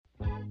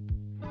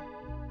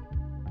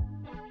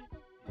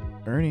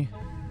Ernie,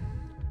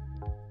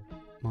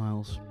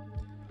 Miles.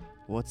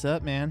 what's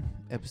up, man?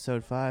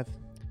 Episode 5.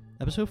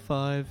 Episode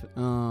 5.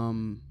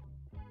 How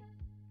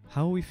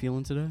are we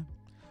feeling today?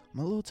 I'm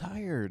a little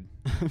tired.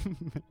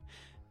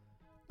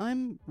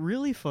 I'm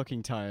really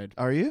fucking tired.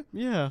 Are you?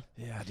 Yeah.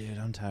 Yeah, dude,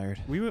 I'm tired.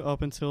 We were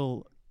up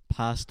until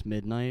past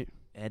midnight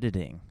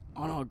Editing.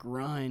 on our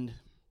grind.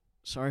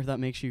 Sorry if that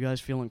makes you guys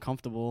feel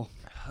uncomfortable.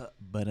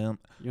 But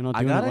You're not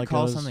I doing gotta it like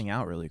call us. something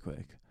out really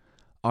quick.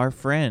 Our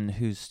friend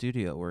whose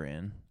studio we're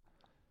in,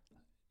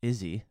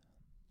 Izzy,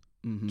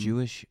 Mhm.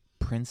 Jewish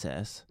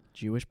princess,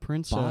 Jewish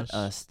princess. bought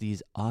us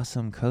these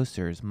awesome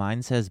coasters.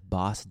 Mine says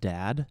Boss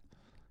Dad,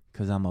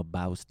 'cause I'm a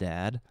boss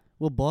dad.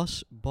 Well,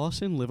 boss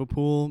in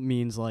Liverpool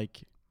means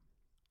like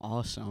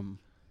awesome,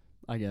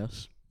 I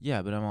guess.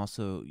 Yeah, but I'm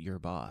also your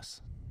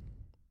boss.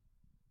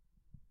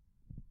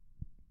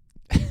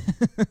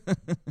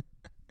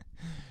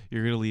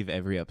 You're gonna leave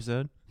every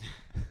episode?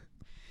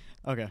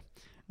 Okay.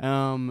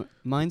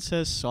 Mine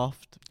says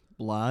soft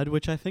lad,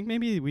 which I think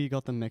maybe we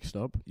got them mixed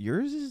up.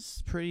 Yours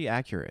is pretty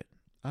accurate.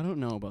 I don't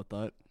know about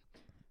that.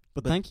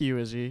 But But- thank you,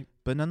 Izzy.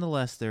 But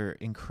nonetheless, they're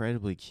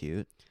incredibly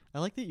cute. I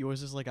like that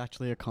yours is like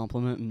actually a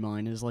compliment and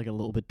mine is like a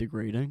little bit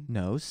degrading.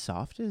 No,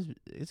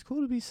 it's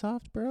cool to be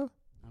soft, bro.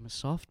 I'm a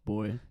soft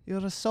boy.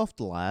 You're a soft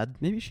lad.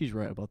 Maybe she's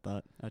right about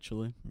that,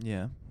 actually.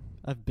 Yeah.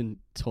 I've been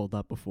told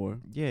that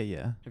before.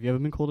 Yeah. Have you ever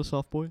been called a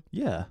soft boy?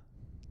 Yeah.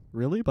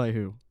 Really? By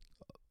who?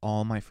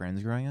 All my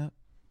friends growing up,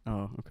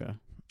 Oh, okay.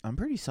 I'm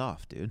pretty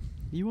soft, dude.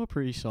 You are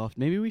pretty soft.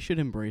 Maybe we should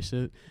embrace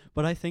it.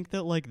 But I think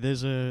that like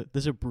there's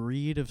a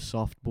breed of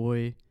soft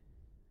boy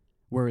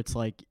where it's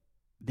like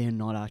they're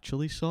not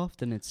actually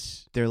soft and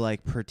it's They're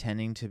like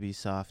pretending to be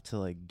soft to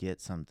like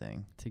get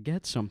something. to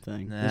get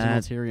something. There's an Nah,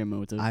 ulterior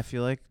motive. I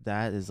feel like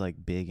that is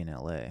like big in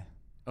LA.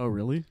 Oh,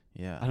 really?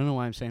 Yeah. I don't know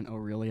why I'm saying, oh,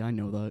 really? I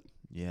know that.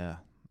 Yeah.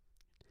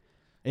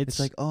 It's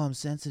like, oh, I'm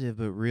sensitive,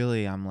 but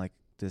really I'm like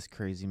this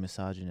crazy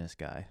misogynist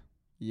guy.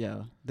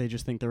 yeah, they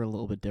just think they're a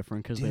little bit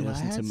different because they Dude, I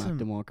listen to had Mac some-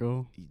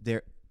 DeMarco.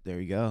 There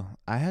you go.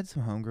 I had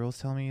some homegirls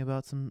tell me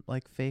about some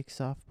like fake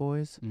soft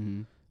boys.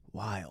 Mm-hmm.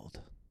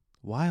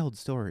 Wild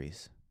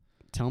stories.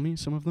 Tell me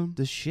some of them.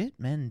 The shit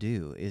men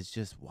do is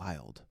just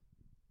wild.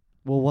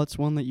 Well, what's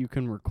one that you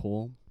can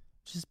recall?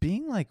 Just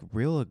being like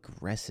real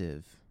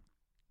aggressive,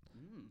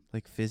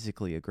 like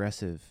physically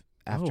aggressive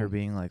after Oh.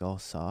 being like all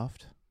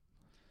soft.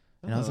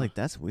 And I was like,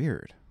 that's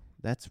weird.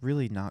 That's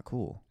really not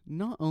cool.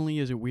 Not only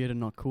is it weird and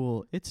not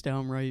cool, it's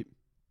downright,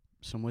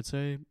 some would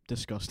say,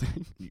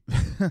 disgusting.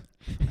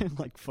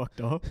 Like,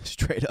 fucked up.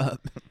 Straight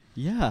up.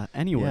 Yeah,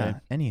 anyway.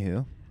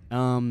 Yeah.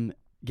 Anywho.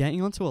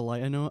 Getting onto a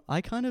lighter note,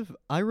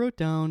 I wrote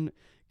down,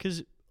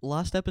 because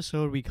last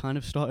episode we kind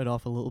of started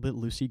off a little bit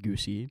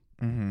loosey-goosey,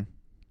 Mm-hmm.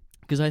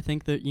 because I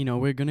think that,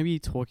 we're going to be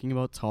talking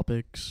about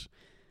topics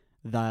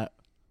that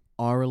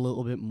are a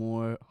little bit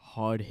more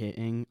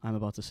hard-hitting. I'm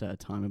about to set a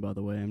timer, by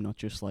the way. I'm not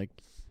just, like,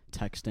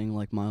 texting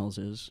like Miles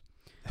is.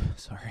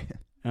 Sorry.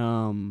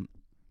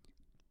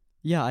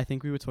 Yeah, I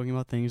think we were talking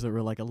about things that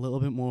were, like, a little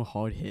bit more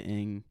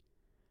hard-hitting,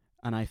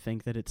 and I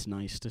think that it's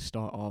nice to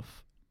start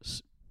off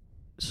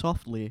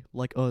softly,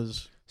 like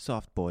us.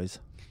 Soft boys.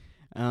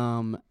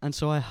 And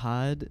so I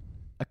had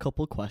a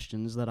couple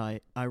questions that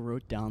I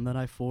wrote down that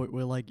I thought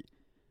were, like,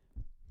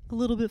 a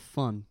little bit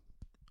fun.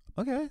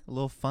 Okay. A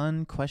little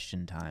fun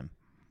question time.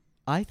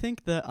 I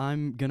think that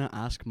I'm gonna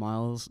ask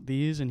Miles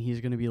these, and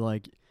he's gonna be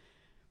like,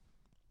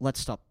 "Let's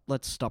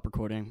stop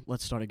recording.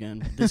 Let's start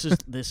again. This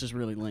is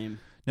really lame."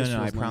 No, This I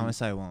feels lame."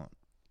 promise I won't.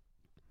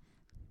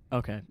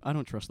 Okay, I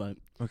don't trust that.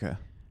 Okay.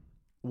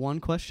 One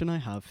question I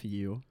have for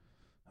you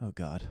Oh,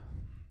 God.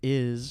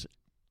 is,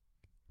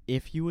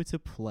 if you were to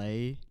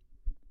play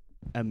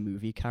a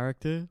movie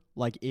character,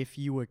 like if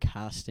you were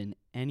cast in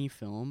any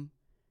film,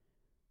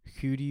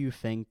 who do you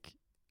think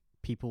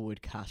people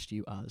would cast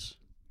you as?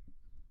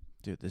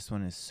 Dude, this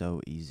one is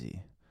so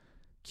easy.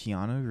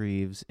 Keanu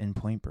Reeves in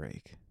Point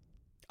Break.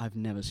 I've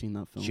never seen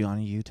that film.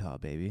 Johnny Utah,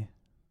 baby.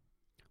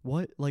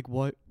 What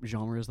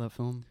genre is that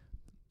film?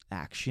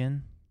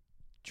 Action.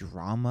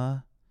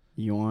 Drama.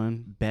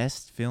 Yawn.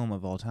 Best film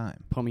of all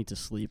time. Put me to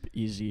sleep.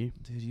 Easy.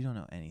 Dude, you don't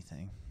know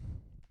anything.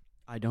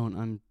 I don't.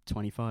 I'm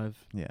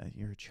 25. Yeah,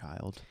 you're a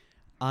child.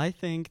 I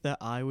think that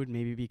I would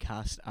maybe be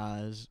cast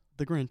as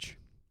the Grinch.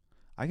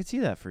 I could see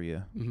that for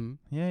you. Mm-hmm.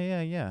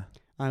 Yeah.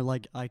 I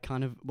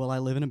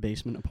live in a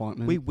basement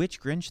apartment. Wait,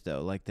 which Grinch,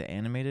 though? Like the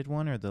animated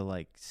one or the,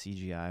 like,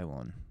 CGI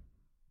one?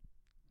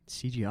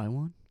 CGI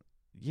one?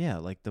 Yeah,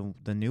 like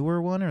the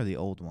newer one or the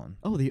old one?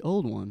 Oh, the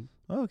old one.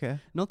 Oh, okay.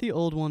 Not the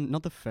old one,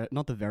 not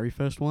the very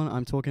first one.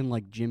 I'm talking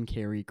like Jim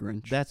Carrey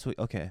Grinch. That's what,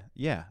 okay.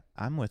 Yeah,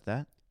 I'm with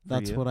that.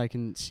 That's what I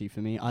can see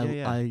for me.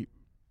 I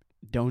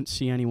don't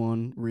see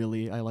anyone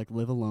really. I like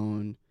live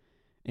alone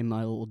in my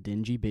little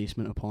dingy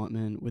basement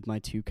apartment with my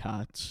 2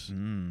 cats.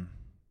 Mm.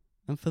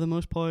 And for the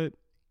most part,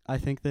 I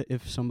think that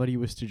if somebody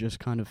was to just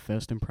kind of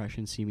first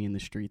impression see me in the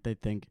street,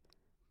 they'd think,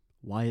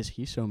 why is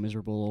he so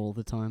miserable all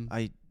the time?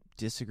 I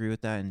disagree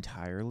with that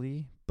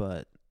entirely,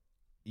 but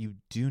you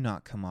do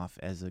not come off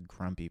as a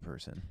grumpy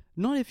person.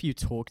 Not if you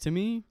talk to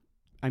me.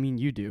 I mean,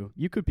 you do.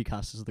 You could be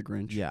cast as the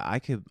Grinch. Yeah, I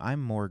could.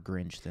 I'm more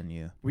Grinch than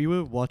you. We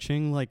were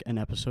watching like an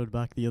episode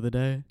back the other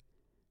day,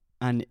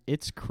 and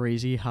it's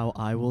crazy how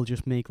I will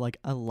just make like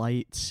a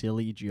light,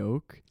 silly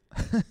joke,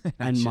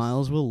 and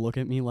Miles will look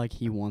at me like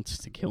he wants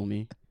to kill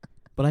me.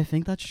 But I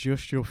think that's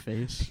just your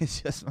face.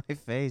 It's just my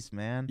face,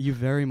 man. You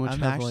very much I'm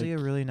have actually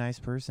like, a really nice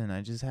person.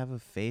 I just have a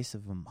face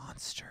of a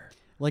monster.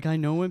 like I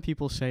know when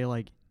people say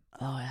like,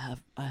 "Oh, I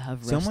have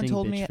resting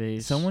bitch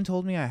face." Someone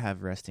told me I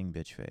have resting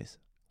bitch face.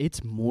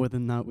 It's more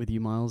than that with you,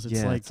 Miles. It's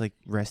It's like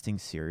resting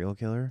serial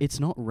killer. it's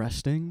not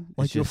resting.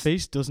 Like your just-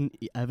 face doesn't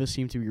ever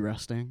seem to be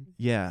resting.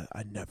 Yeah,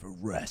 I never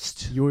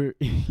rest. Your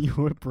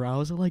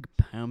brows are like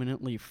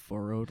permanently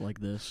furrowed like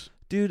this.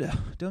 Dude,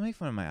 don't make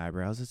fun of my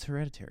eyebrows. It's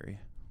hereditary.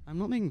 I'm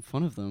not making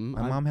fun of them.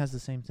 My mom has the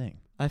same thing.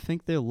 I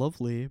think they're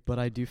lovely, but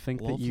I do think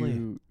that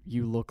Lovely.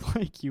 you look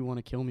like you want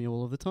to kill me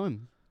all of the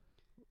time.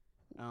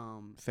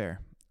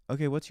 Fair.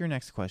 Okay, what's your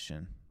next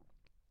question?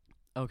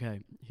 Okay,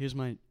 here's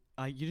my.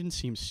 You didn't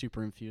seem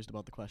super infused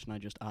about the question I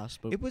just asked,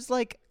 but It was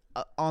like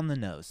on the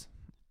nose.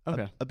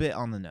 okay, A bit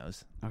on the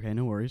nose. okay,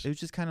 no worries. It was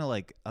just kind of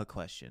like a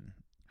question.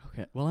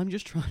 Okay, well, I'm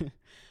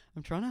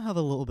trying to have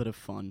a little bit of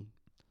fun.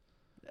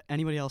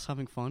 Anybody else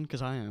having fun?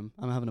 'Cause I am.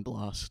 I'm having a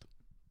blast.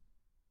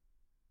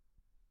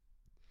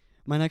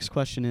 My next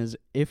question is,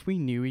 if we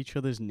knew each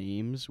other's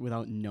names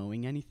without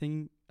knowing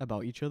anything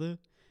about each other,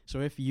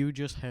 so if you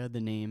just heard the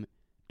name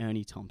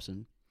Ernie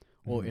Thompson,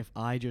 or Mhm. if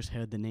I just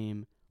heard the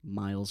name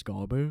Miles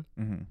Garber,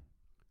 Mm-hmm.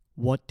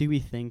 what do we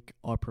think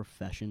our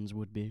professions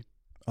would be?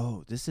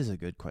 Oh, this is a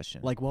good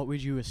question. Like, what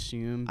would you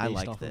assume I based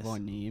like off this. of our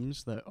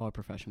names that our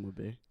profession would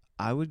be?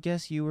 I would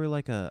guess you were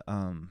like a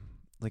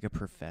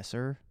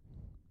professor.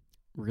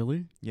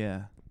 Really?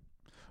 Yeah.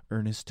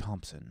 Ernest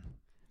Thompson.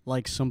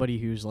 Like somebody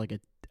who's like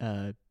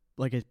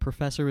a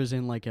professor is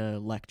in like a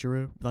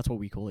lecturer. That's what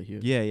we call it here.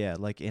 Yeah,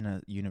 like in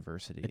a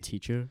university. A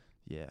teacher.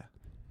 Yeah.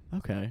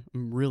 Okay,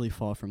 I'm really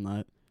far from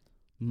that.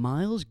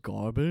 Miles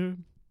Garber,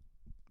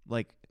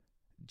 Like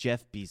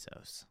Jeff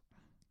Bezos.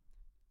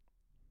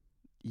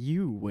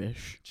 you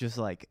wish. Just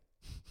like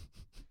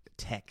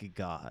tech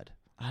god.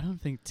 I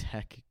don't think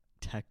tech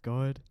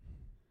god.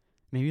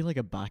 Maybe like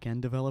a back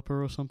end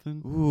developer or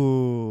something.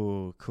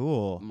 Ooh,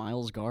 cool.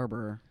 Miles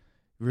Garber.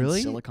 in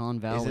Really? Silicon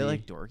Valley. Is it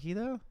like dorky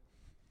though?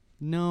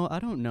 No, I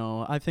don't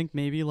know. I think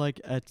maybe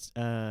like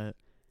a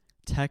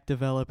tech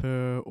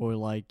developer or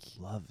like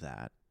Love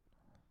that.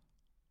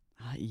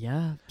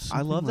 yeah.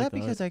 I love like that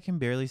because I can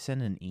barely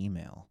send an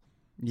email.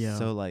 yeah.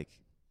 So like,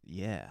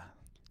 yeah.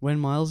 When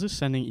Miles is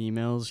sending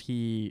emails,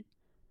 he,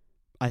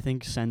 I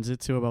think, sends it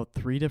to about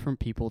 3 different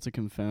people to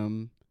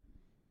confirm.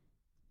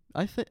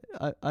 I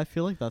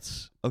feel like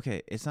that's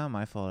Okay, it's not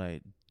my fault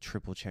I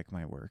triple check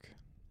my work.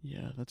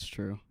 yeah, that's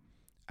true.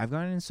 I've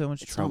gotten in so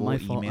much It's trouble not my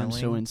fault. emailing. I'm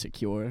so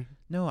insecure.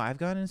 No, I've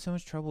gotten in so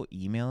much trouble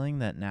emailing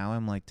that now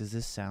I'm like, does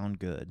this sound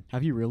good?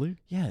 Have you really?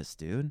 Yes,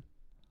 dude.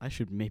 I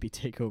should maybe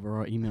take over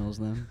our emails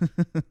then.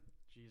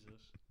 Jesus.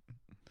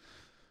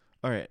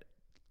 All right.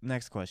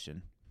 Next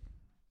question.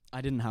 I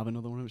didn't have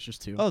another one. It was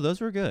just 2. Oh,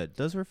 those were good.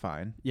 Those were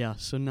fine. Yeah.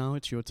 So now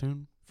it's your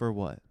turn. For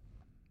what?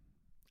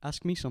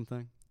 Ask me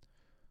something.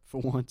 For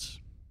once.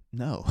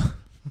 No.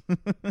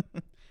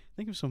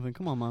 Think of something.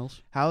 Come on,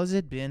 Miles. How has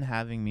it been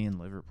having me in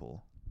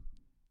Liverpool?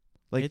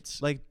 Like,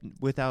 It's- like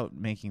without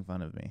making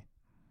fun of me.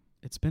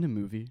 It's been a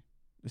movie.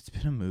 It's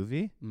been a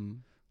movie? Mm.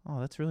 Oh,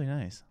 that's really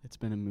nice. It's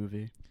been a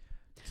movie.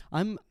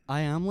 I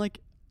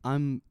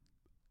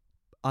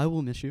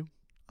will miss you.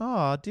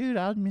 Oh, dude,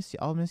 I'll miss you.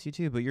 I'll miss you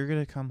too, but you're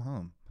going to come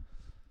home.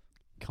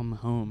 Come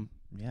home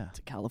Yeah.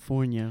 to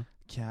California.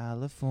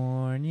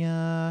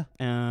 California.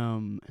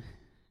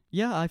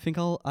 Yeah, I think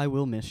I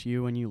will miss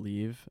you when you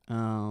leave.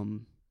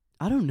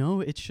 I don't know.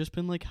 It's just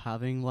been like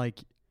having like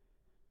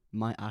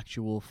my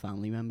actual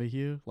family member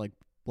here, like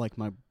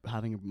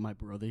having my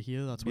brother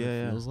here. That's what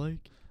it feels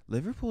like.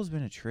 Liverpool's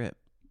been a trip.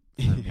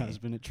 It me. has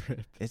been a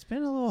trip. It's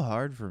been a little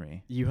hard for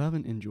me. You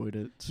haven't enjoyed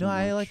it. So No,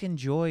 I much. like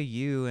enjoy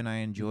you and I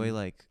enjoy Mhm.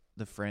 like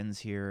the friends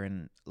here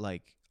and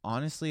like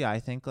honestly I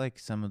think like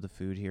some of the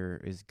food here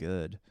is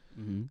good.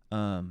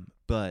 Mhm.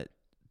 But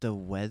the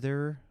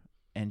weather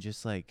and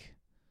just like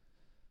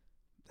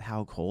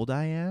how cold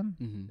I am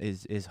Mhm.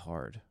 is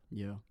hard.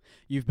 Yeah,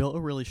 you've built a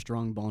really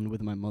strong bond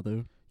with my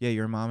mother. Yeah,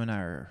 your mom and I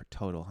are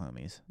total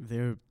homies.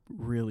 They're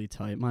really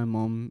tight. My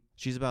mom,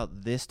 She's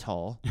about this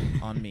tall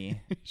on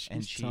me she's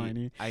and she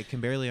tiny, I can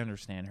barely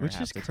understand her which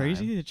half is the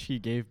crazy time. that she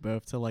gave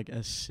birth to like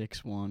a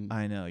 6'1".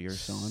 I know, you're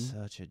son.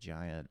 such a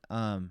giant.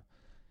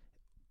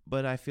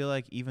 But I feel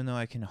like even though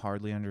I can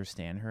hardly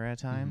understand her at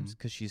times Mhm.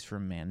 'cause she's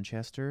from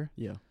Manchester,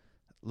 Yeah.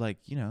 like,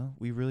 you know,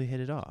 we really hit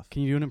it off.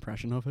 Can you do an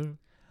impression of her?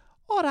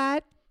 All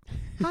right.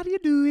 How you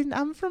doing?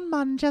 I'm from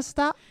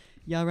Manchester.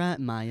 You're right,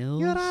 Miles.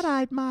 You're all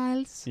right,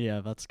 Miles. Yeah,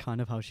 that's kind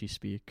of how she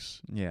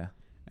speaks. Yeah.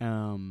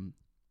 Um.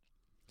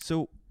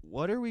 So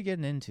what are we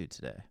getting into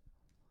today?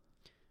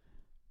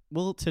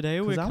 Well, today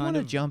we're Because I want kind to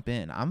of jump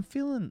in. I'm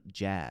feeling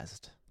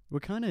jazzed.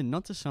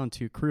 not to sound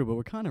too crude, but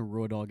we're kind of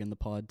raw dogging the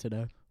pod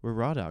today. We're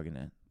raw dogging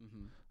it.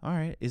 Mm-hmm. All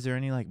right. Is there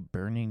any like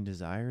burning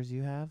desires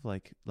you have?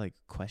 Like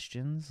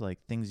questions, like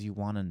things you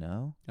want to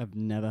know? I've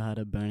never had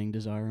a burning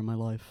desire in my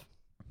life.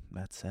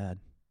 That's sad.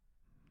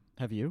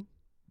 Have you?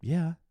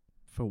 Yeah.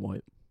 For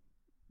what?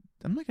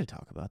 I'm not going to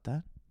talk about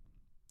that.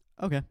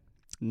 Okay.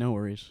 No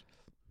worries.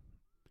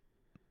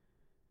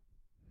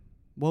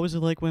 What was it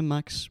like when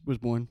Max was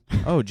born?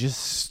 Oh,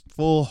 just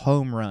full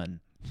home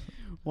run.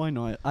 Why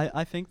not?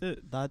 I think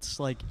that's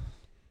like,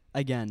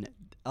 again,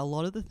 a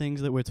lot of the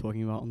things that we're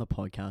talking about on the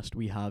podcast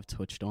we have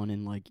touched on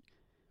in like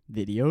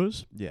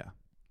videos. Yeah.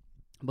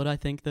 But I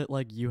think that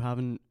like you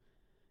haven't,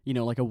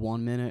 like a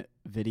 1-minute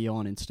video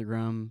on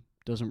Instagram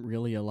doesn't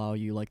really allow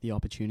you like the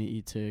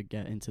opportunity to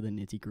get into the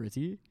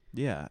nitty-gritty.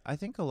 Yeah. I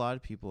think a lot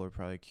of people are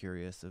probably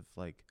curious of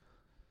like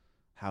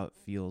how it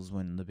feels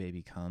when the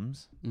baby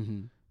comes.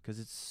 Mm-hmm. Because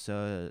it's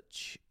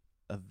such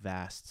a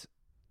vast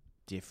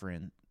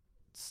difference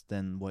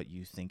than what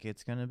you think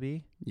it's going to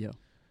be. Yeah.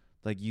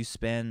 Like you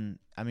spend,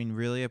 I mean,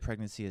 really a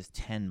pregnancy is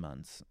 10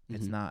 months. Mm-hmm.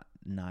 It's not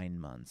 9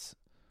 months.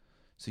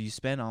 So you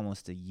spend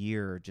almost a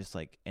year just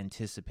like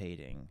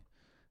anticipating.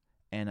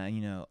 And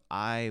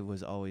I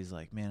was always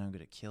like, man, I'm going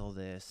to kill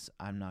this.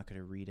 I'm not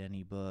going to read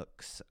any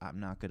books. I'm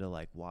not going to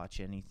like watch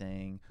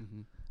anything.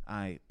 Mm-hmm.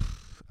 I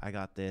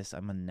got this.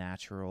 I'm a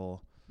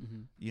natural.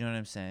 Mm-hmm. You know what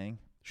I'm saying?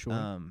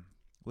 Sure.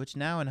 Which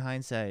now in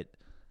hindsight,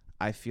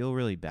 I feel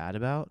really bad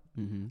about.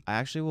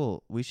 Mm-hmm.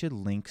 We should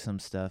link some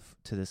stuff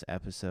to this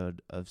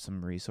episode of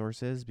some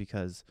resources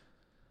because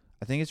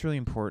I think it's really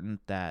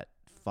important that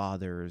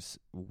fathers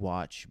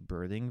watch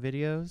birthing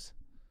videos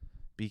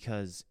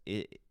because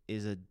it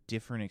is a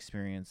different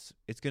experience.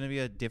 It's going to be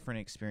a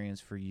different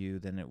experience for you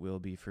than it will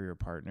be for your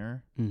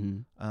partner.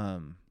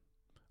 Mm-hmm.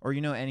 Or,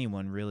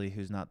 anyone really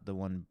who's not the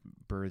one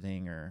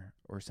birthing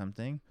or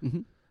something.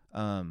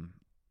 Mm-hmm.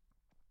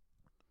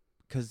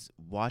 Because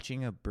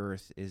watching a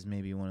birth is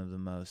maybe one of the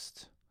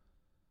most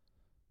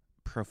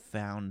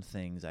profound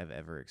things I've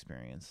ever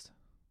experienced.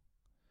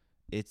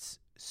 It's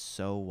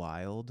so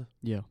wild.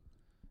 Yeah.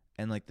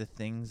 And like the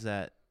things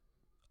that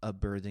a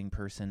birthing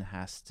person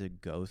has to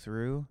go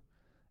through,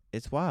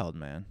 it's wild,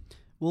 man.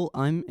 Well,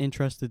 I'm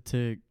interested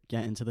to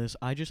get into this.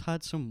 I just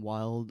had some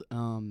wild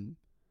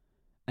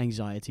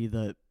anxiety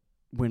that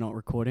we're not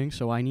recording,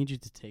 so I need you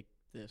to take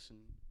this and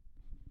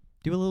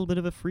do a little bit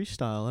of a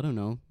freestyle. I don't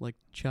know, like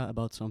chat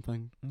about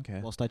something.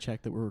 Okay. Whilst I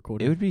check that we're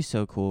recording. It would be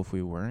so cool if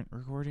we weren't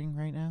recording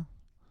right now.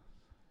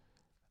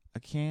 I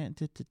can't.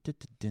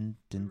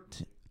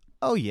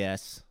 Oh,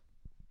 yes.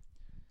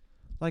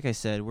 Like I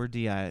said, we're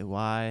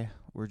DIY.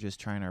 We're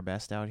just trying our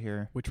best out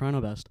here. We're trying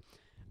our best.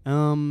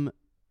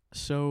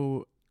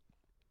 So,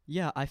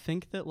 yeah, I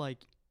think that, like,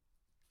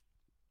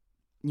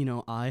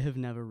 I have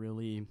never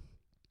really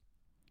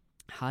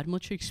had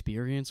much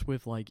experience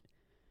with, like,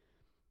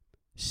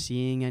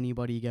 seeing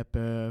anybody give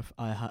birth.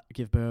 I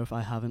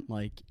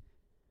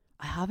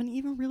haven't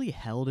even really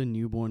held a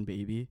newborn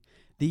baby.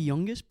 The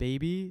youngest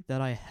baby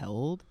that I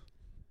held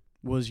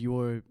was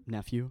your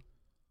nephew.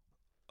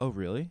 Oh,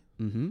 really?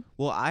 Mm-hmm.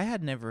 Well, I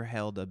had never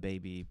held a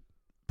baby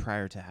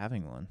prior to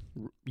having one.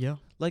 Yeah.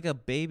 Like a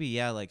baby,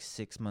 yeah, like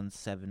 6 months,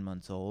 7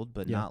 months old,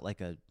 but not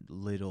like a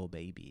little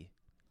baby.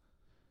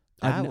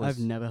 I've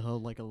never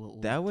held like a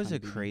little. That was a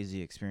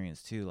crazy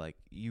experience too. Like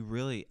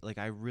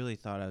I really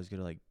thought I was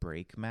gonna like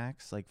break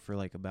Max like for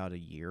like about a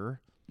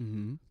year.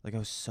 Mm-hmm. Like I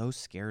was so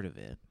scared of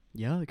it.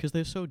 Yeah, because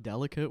they're so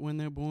delicate when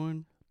they're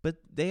born. But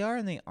they are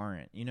and they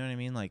aren't. You know what I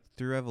mean? Like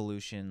through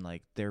evolution,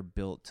 like they're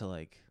built to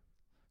like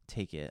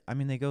take it. I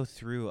mean, they go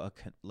through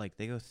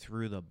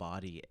the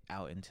body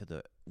out into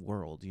the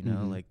world. You know,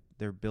 Mm-hmm. like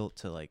they're built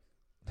to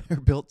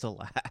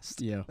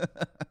last. Yeah.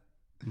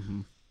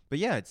 Mm-hmm. But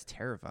yeah, it's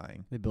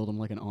terrifying. They build them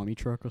like an army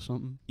truck or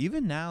something.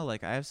 Even now,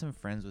 like I have some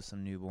friends with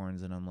some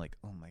newborns, and I'm like,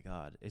 oh my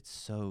god, it's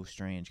so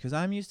strange. Because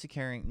I'm used to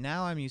carrying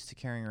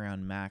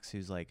around Max,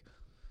 who's like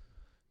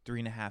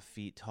 3.5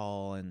 feet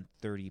tall and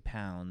 30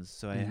 pounds.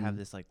 So I have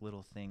this like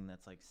little thing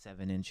that's like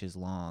 7 inches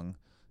long.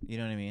 You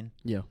know what I mean?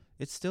 Yeah.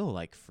 It's still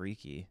like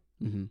freaky.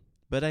 Mm-hmm.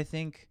 But I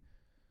think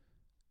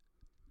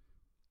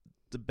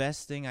the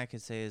best thing I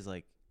could say is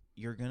like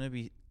you're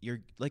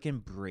like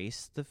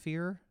embrace the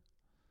fear.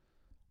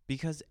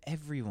 Because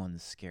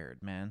everyone's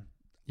scared, man.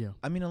 Yeah.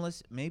 I mean,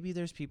 unless maybe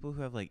there's people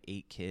who have like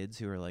 8 kids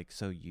who are like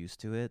so used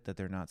to it that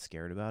they're not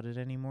scared about it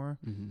anymore.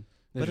 Mm-hmm.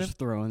 They're just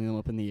throwing them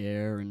up in the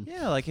air. And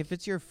yeah, like if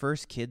it's your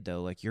first kid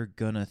though, like you're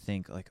gonna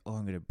think like, oh,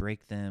 I'm gonna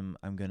break them.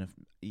 I'm gonna,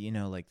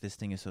 like this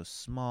thing is so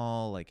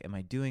small. Like, am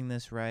I doing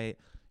this right?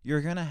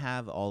 You're gonna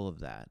have all of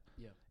that.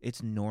 Yeah.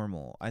 It's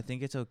normal. I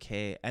think it's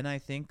okay. And I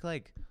think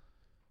like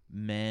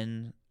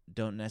men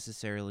don't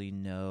necessarily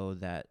know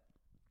that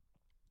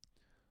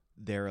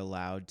they're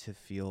allowed to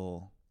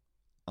feel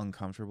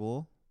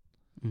uncomfortable.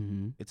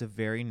 Mm-hmm. It's a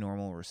very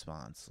normal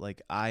response.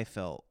 Like I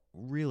felt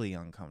really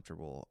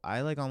uncomfortable. I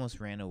like almost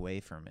ran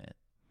away from it.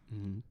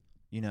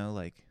 Mm-hmm.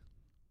 Like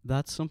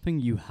that's something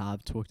you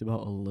have talked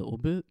about a little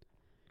bit.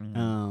 Mm-hmm.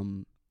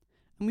 And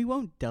we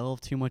won't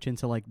delve too much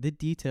into like the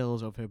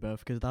details of her birth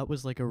because that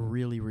was like a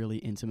really, really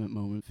intimate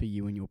moment for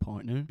you and your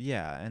partner.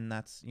 Yeah, and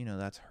that's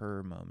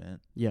her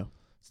moment. Yeah.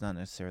 It's not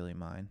necessarily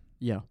mine.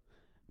 Yeah.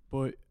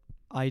 But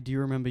I do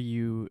remember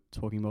you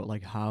talking about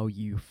like how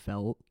you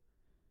felt.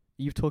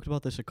 You've talked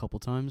about this a couple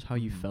times, how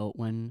you Mhm. felt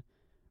when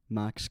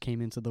Max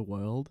came into the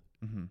world.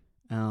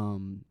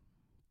 Mm-hmm.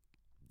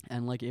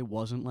 And like it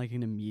wasn't like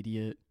an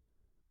immediate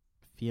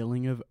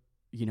feeling of,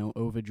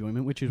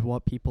 overjoyment, which is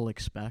what people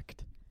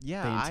expect.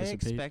 Yeah, They I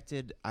anticipate.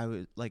 expected I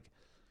would like,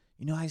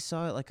 I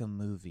saw it like a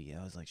movie.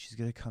 I was like, she's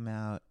gonna come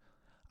out,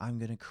 I'm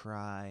gonna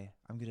cry,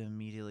 I'm gonna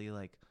immediately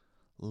like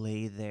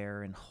lay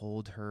there and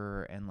hold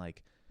her and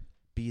like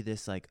be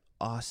this like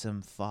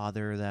awesome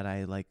father that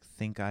I like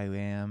think I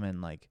am,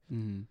 and like,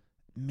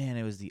 man,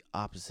 it was the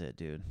opposite,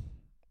 dude.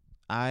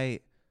 I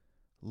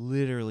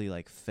literally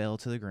like fell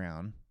to the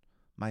ground.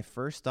 My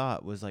first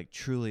thought was like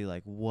truly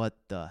like, what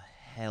the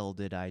hell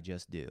did I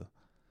just do?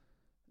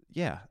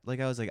 Yeah, like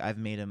I was like, I've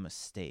made a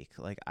mistake.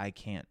 Like I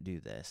can't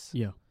do this.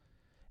 Yeah.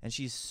 And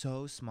she's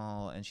so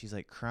small and she's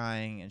like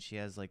crying and she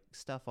has like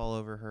stuff all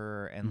over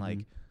her, and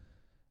like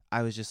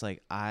I was just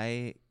like,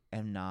 I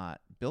am not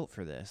built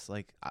for this.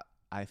 Like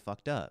I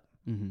fucked up.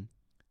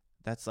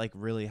 That's like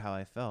really how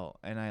I felt.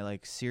 And I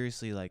like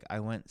seriously like I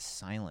went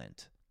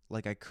silent.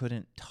 Like I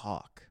couldn't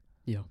talk.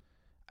 Yeah.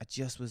 I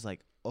just was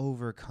like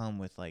overcome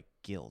with like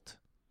guilt.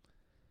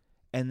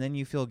 And then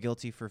you feel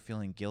guilty for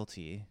feeling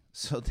guilty.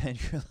 So then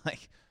you're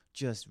like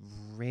just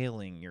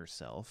railing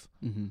yourself.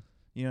 You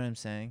know what I'm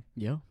saying?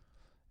 Yeah.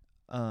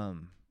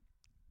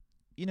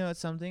 It's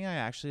something I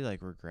actually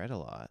like regret a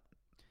lot.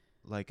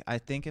 Like I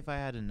think if I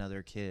had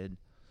another kid,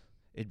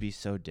 it'd be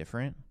so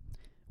different.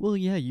 Well,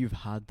 yeah, you've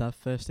had that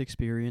first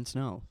experience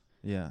now.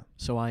 Yeah.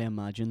 So I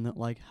imagine that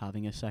like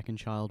having a second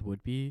child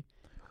would be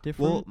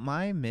different. Well,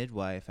 my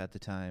midwife at the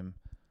time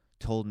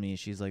told me,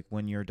 she's like,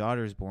 when your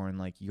daughter's born,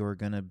 like you're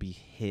going to be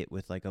hit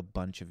with like a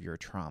bunch of your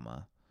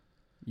trauma.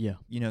 Yeah.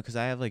 Because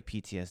I have like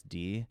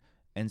PTSD.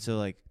 And so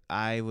like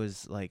I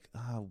was like,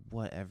 oh,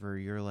 whatever.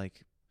 You're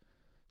like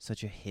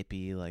such a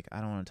hippie. Like,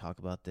 I don't want to talk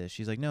about this.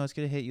 She's like, no, it's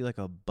going to hit you like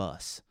a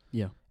bus.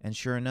 Yeah. And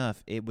sure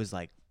enough, it was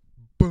like,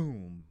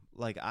 boom.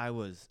 Like I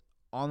was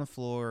on the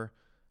floor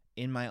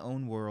in my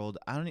own world.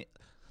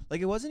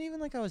 It wasn't even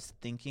like I was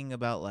thinking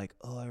about like,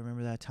 oh, I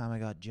remember that time I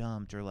got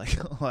jumped, or like,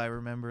 oh, I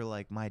remember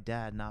like my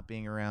dad not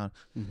being around.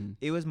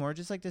 It was more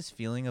just like this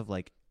feeling of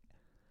like,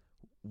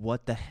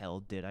 what the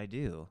hell did I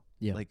do?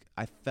 Yeah. Like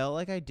I felt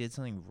like I did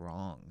something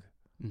wrong.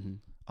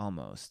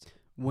 Almost.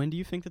 When do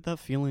you think that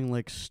feeling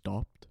like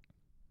stopped?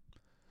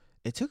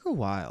 It took a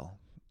while.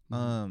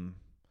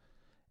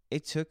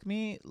 It took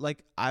me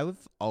like,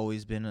 I've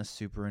always been a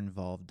super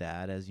involved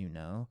dad, as you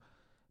know,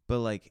 but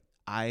like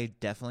I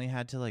definitely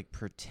had to like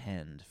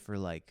pretend for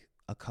like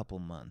a couple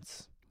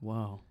months.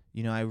 Wow.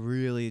 I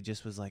really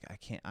just was like,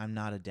 I'm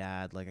not a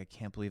dad. Like, I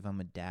can't believe I'm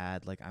a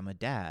dad. Like, I'm a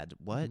dad.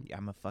 What?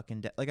 I'm a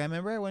fucking dad. Like, I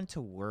remember I went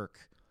to work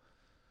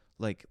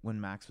like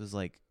when Max was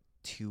like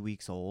 2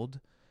 weeks old.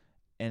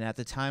 And at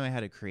the time I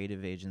had a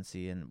creative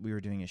agency and we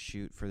were doing a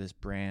shoot for this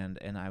brand.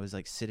 And I was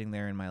like sitting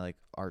there in my like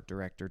art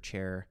director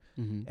chair.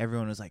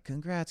 Everyone was like,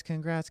 congrats,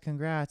 congrats,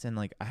 congrats. And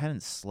like, I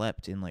hadn't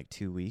slept in like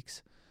 2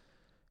 weeks.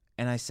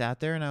 And I sat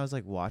there and I was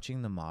like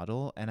watching the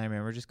model. And I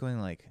remember just going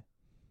like,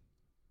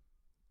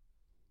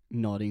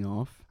 nodding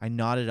off. I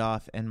nodded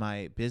off, and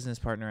my business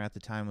partner at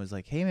the time was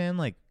like, hey man,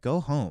 like go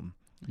home.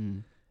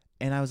 And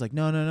I was like,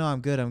 no,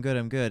 I'm good.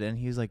 And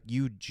he was like,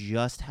 you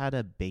just had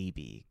a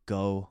baby,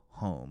 go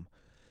home.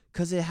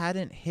 Cause it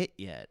hadn't hit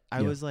yet.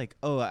 I was like,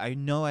 oh, I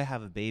know I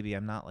have a baby.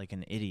 I'm not like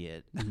an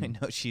idiot. I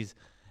know she's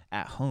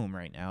at home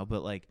right now,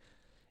 but like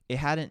it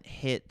hadn't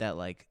hit that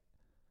like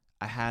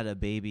I had a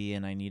baby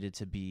and I needed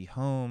to be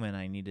home and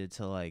I needed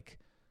to like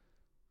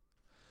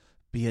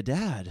be a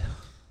dad.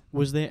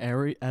 Was there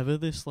ever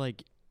this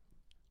like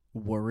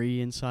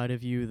worry inside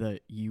of you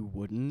that you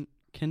wouldn't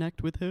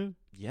connect with her?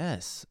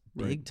 Yes,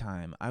 big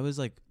time. I was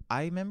like,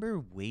 I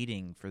remember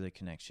waiting for the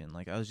connection.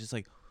 Like I was just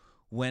like,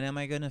 when am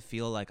I going to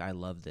feel like I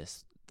love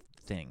this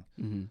thing?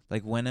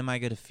 Like when am I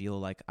going to feel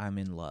like I'm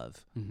in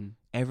love?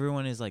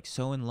 Everyone is like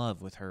so in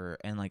love with her,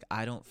 and like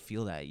I don't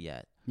feel that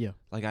yet. Yeah.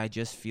 Like I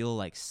just feel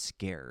like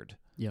scared.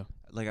 Yeah.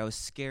 Like I was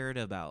scared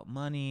about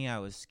money. I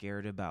was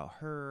scared about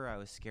her. I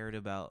was scared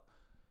about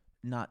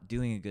not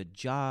doing a good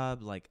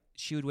job. Like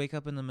she would wake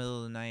up in the middle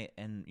of the night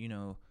and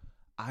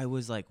I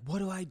was like, what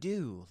do I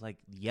do? Like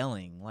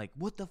yelling, like,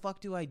 what the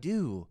fuck do I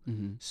do?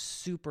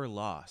 Super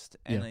lost.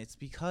 And it's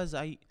because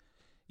I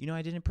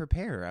didn't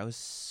prepare. I was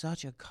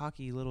such a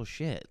cocky little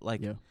shit.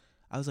 Like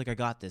I was like, I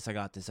got this.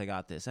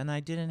 And I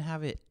didn't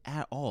have it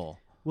at all.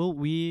 Well,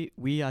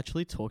 we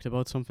actually talked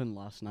about something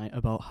last night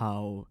about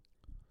how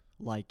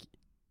like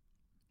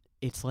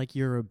it's like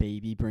you're a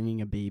baby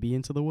bringing a baby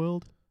into the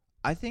world.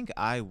 I think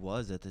I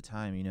was at the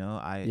time,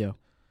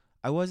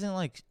 I wasn't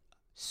like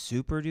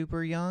super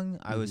duper young.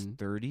 I was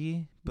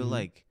 30, but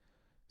like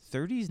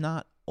 30's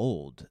not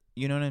old.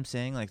 You know what I'm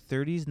saying? Like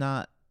 30's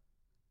not,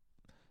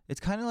 it's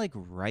kind of like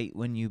right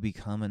when you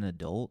become an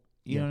adult.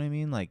 You know what I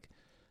mean? Like,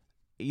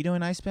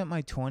 and I spent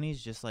my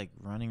 20s just like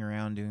running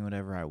around doing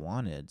whatever I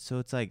wanted. So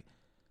it's like,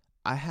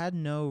 I had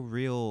no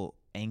real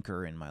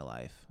anchor in my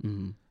life.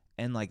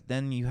 And like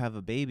then you have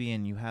a baby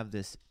and you have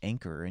this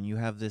anchor and you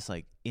have this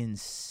like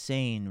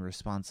insane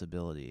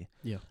responsibility.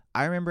 Yeah.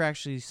 I remember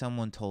actually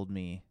someone told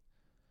me,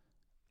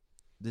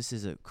 this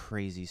is a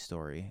crazy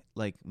story.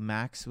 Like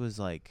Max was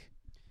like,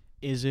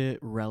 Is it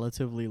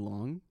relatively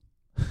long?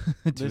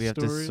 do we have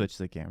to switch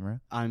the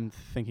camera? I'm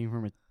thinking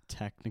from a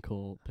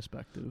technical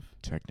perspective.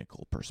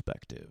 Technical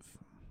perspective.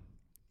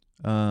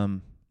 How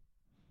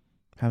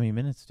many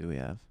minutes do we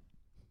have?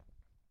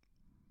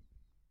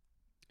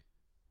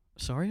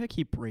 Sorry, I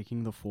keep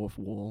breaking the fourth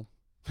wall.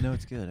 No,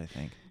 it's good, I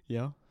think.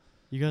 Yeah?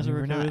 You guys are We're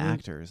okay not with it?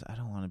 actors. I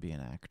don't want to be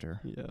an actor.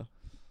 Yeah.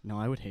 No,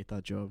 I would hate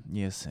that job.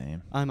 Yeah,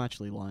 same. I'm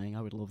actually lying.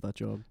 I would love that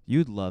job.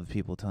 You'd love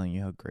people telling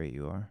you how great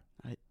you are.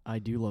 I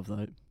do love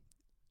that.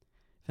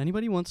 If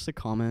anybody wants to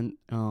comment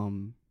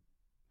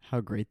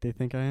how great they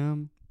think I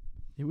am,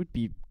 it would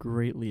be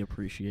greatly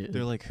appreciated.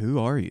 They're like, who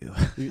are you?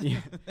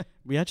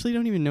 We actually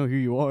don't even know who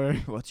you are.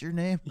 What's your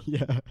name?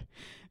 Yeah.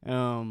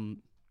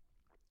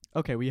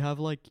 Okay, we have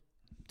like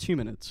 2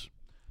 minutes.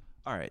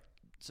 All right.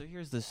 So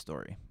here's this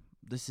story.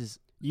 This is...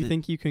 You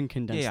think you can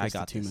condense Yeah, this I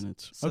got to 2 this.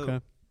 minutes? So-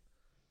 Okay.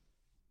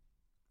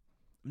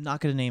 I'm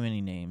not going to name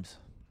any names.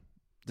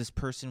 This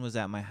person was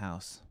at my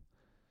house.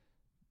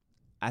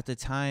 At the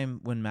time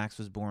when Max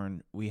was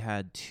born, we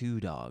had 2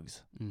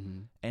 dogs. Mm-hmm.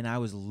 And I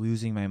was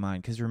losing my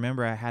mind. Because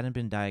remember, I hadn't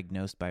been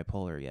diagnosed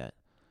bipolar yet.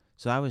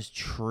 So I was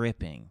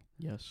tripping.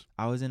 Yes.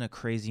 I was in a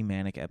crazy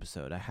manic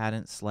episode. I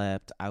hadn't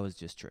slept. I was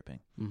just tripping.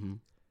 Mm-hmm.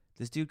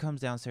 This dude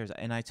comes downstairs,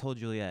 and I told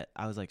Juliet,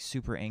 I was like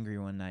super angry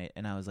one night,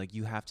 and I was like,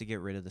 you have to get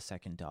rid of the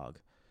second dog.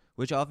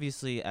 Which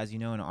obviously, as you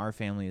know, in our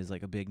family is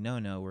like a big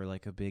no-no. We're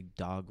like a big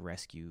dog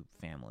rescue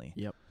family.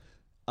 Yep.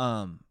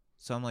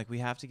 So I'm like, we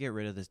have to get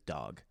rid of this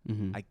dog.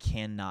 Mm-hmm. I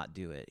cannot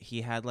do it.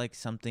 He had like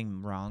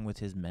something wrong with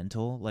his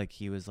mental. Like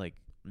he was like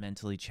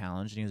mentally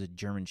challenged, and he was a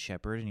German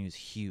Shepherd, and he was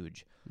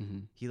huge. Mm-hmm.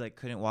 He like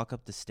couldn't walk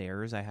up the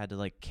stairs. I had to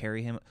like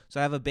carry him. So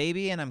I have a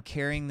baby, and I'm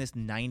carrying this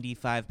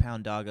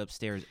 95-pound dog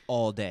upstairs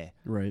all day.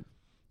 Right.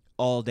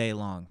 All day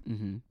long.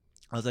 Mm-hmm.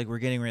 I was like, we're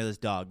getting rid of this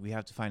dog. We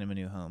have to find him a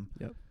new home.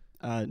 Yep.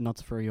 Not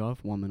to throw you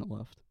off, 1 minute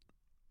left.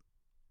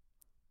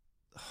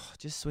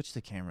 Just switch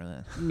the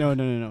camera then.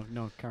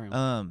 No, carry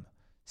on.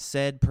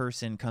 Said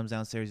person comes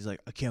downstairs. He's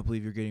like, I can't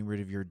believe you're getting rid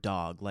of your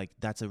dog. Like,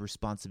 that's a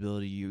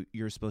responsibility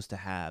you're supposed to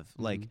have.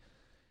 Mm-hmm. Like,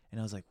 and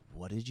I was like,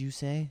 what did you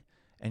say?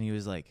 And he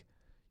was like,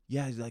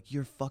 yeah, he's like,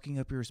 you're fucking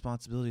up your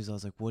responsibilities. I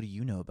was like, what do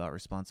you know about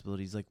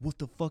responsibilities? He's like, what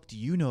the fuck do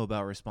you know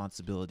about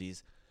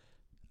responsibilities?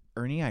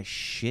 Ernie, I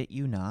shit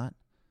you not.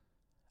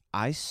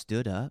 I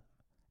stood up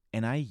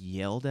and I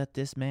yelled at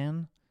this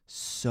man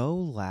so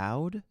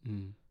loud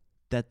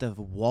that the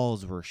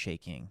walls were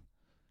shaking.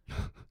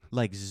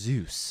 Like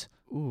Zeus.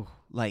 Ooh.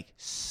 Like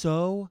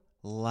so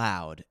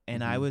loud.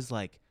 And I was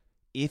like,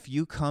 if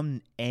you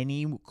come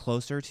any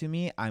closer to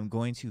me, I'm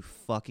going to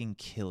fucking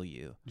kill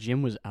you.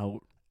 Jim was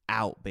out.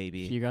 Out,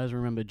 baby. If you guys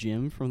remember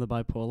Jim from the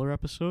bipolar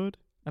episode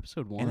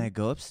 1. And I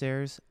go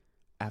upstairs.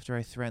 After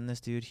I threaten this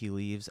dude, he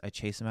leaves. I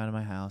chase him out of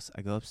my house.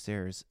 I go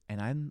upstairs,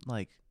 and I'm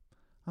like,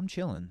 I'm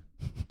chilling.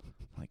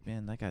 Like,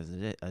 man, that guy's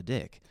a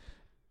dick.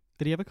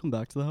 Did he ever come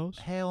back to the house?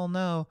 Hell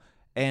no.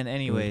 And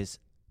anyways,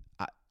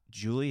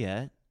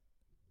 Juliet,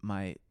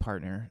 my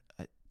partner,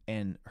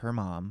 and her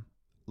mom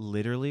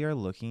literally are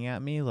looking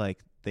at me like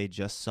they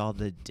just saw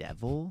the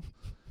devil.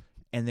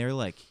 And they're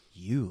like,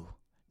 you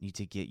need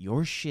to get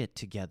your shit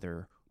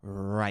together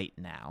right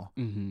now.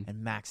 Mm-hmm.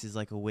 And Max is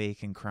like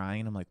awake and crying.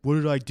 And I'm like, what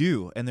did I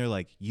do? And they're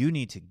like, you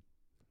need to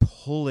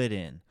pull it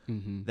in.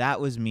 Mm-hmm. That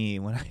was me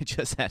when I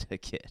just had a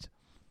kid.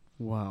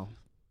 Wow.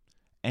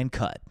 And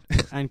cut.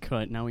 And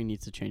cut. Now we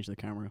need to change the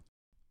camera.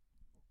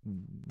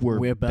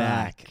 We're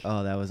back.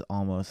 Oh, that was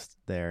almost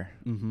there.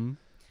 Mm-hmm.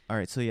 All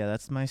right, so yeah,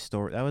 that's my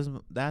story.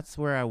 That's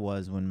where I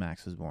was when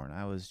Max was born.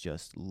 I was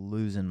just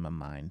losing my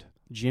mind.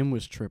 Jim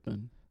was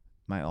tripping.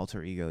 My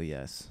alter ego,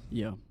 yes.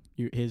 Yeah.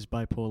 His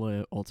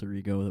bipolar alter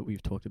ego that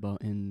we've talked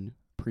about in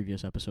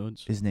previous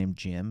episodes. His name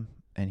Jim,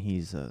 and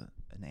he's an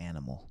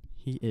animal.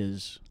 He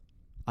is.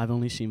 I've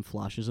only seen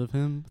flashes of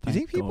him. Do you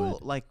think people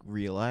God. like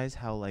realize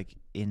how like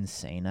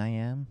insane I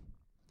am?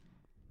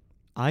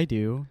 I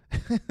do.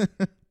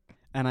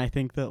 And I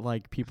think that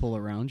like people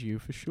around you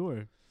for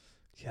sure.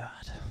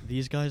 God.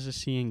 These guys are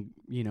seeing,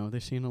 they're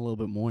seeing a little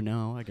bit more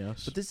now, I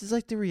guess. But this is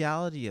like the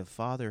reality of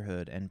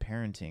fatherhood and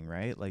parenting,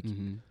 right? Like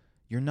Mm-hmm.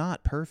 you're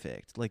not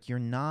perfect. Like you're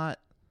not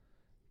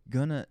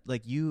gonna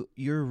like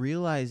you're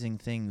realizing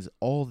things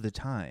all the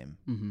time.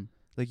 Mm-hmm.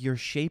 Like you're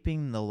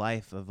shaping the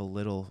life of a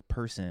little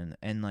person,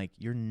 and like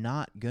you're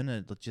not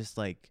gonna just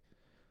like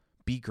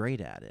be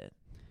great at it.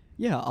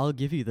 Yeah, I'll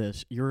give you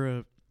this. You're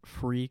a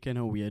freak and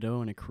a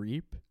weirdo and a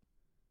creep.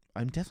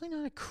 I'm definitely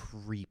not a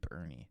creep,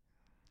 Ernie.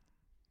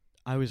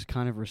 I was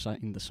kind of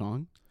reciting the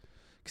song.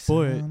 'Cause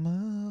But-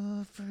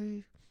 I'm a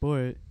freak.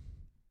 But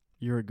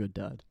you're a good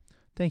dad.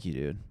 Thank you,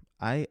 dude.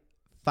 I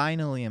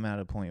finally am at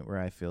a point where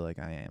I feel like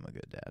I am a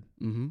good dad.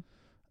 Mm-hmm.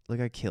 Like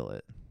I kill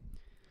it.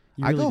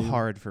 You I really go do.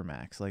 hard for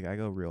Max. Like I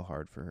go real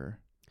hard for her.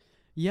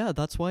 Yeah,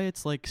 that's why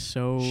it's like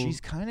so...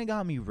 She's kind of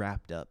got me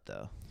wrapped up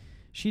though.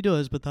 She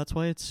does, but that's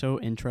why it's so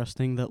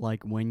interesting that,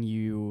 like, when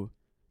you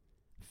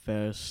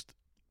first,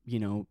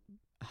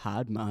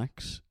 had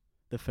Max,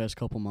 the first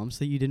couple months,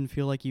 that you didn't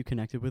feel like you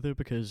connected with her,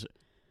 because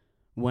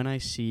when I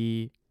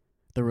see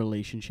the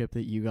relationship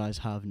that you guys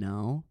have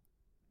now,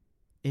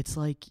 it's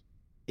like,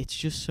 it's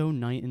just so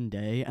night and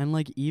day. And,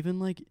 like, even,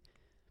 like,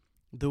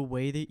 the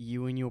way that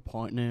you and your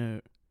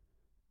partner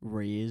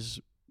raise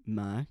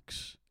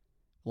Max,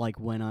 like,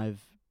 when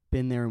I've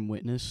been there and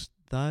witnessed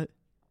that,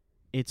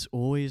 it's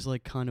always,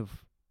 like, kind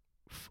of,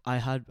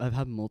 I've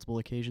had multiple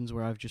occasions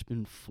where I've just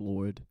been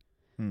floored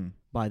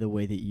by the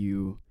way that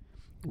you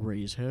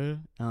raise her.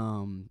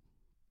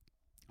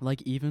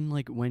 Like, even,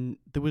 like, when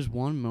there was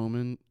one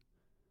moment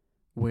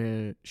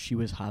where she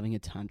was having a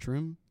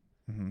tantrum.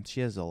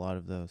 She has a lot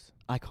of those.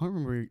 I can't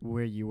remember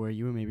where you were.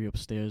 You were maybe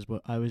upstairs,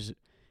 but I was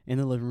in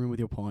the living room with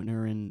your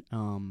partner, and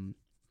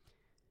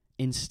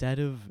instead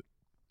of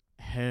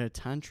her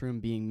tantrum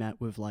being met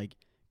with, like,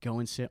 go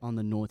and sit on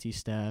the naughty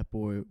step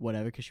or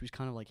whatever, because she was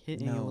kind of, like,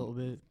 hitting a little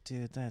bit.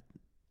 Dude,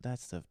 that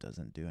stuff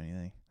doesn't do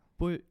anything.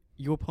 But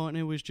your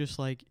partner was just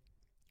like,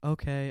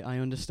 okay, I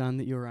understand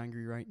that you're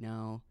angry right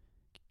now.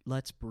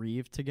 Let's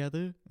breathe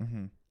together.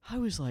 Mm-hmm.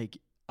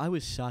 I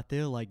was sat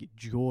there, like,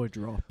 jaw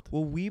dropped.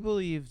 Well, we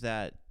believe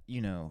that,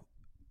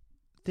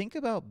 think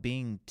about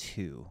being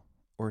 2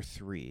 or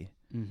 3.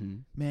 Mm-hmm.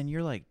 Man,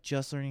 you're, like,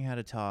 just learning how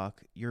to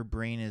talk. Your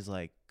brain is,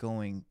 like,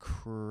 going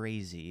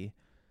crazy.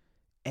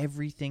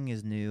 Everything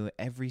is new.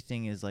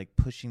 Everything is, like,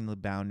 pushing the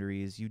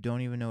boundaries. You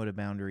don't even know what a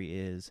boundary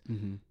is.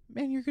 Mm-hmm.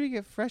 Man, you're going to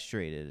get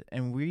frustrated.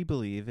 And we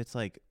believe it's,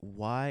 like,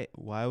 why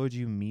would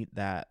you meet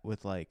that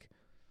with, like,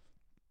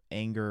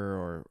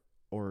 anger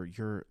or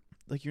you're,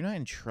 like, you're not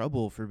in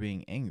trouble for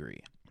being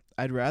angry.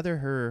 I'd rather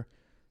her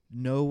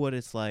know what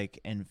it's like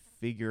and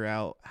figure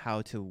out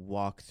how to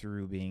walk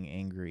through being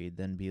angry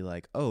than be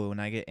like, oh, when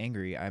I get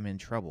angry, I'm in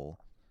trouble.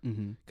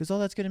 Mm-hmm. Because all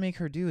that's going to make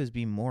her do is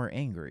be more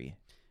angry.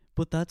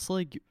 But that's,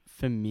 like,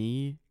 for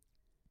me,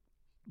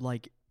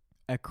 like,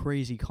 a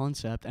crazy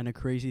concept and a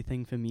crazy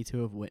thing for me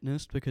to have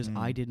witnessed, because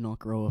I did not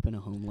grow up in a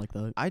home like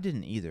that. I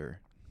didn't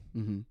either.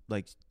 Mm-hmm.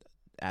 Like,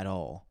 at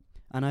all.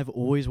 And I've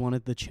always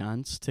wanted the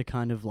chance to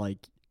kind of,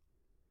 like,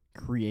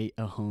 create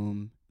a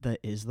home that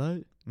is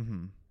that.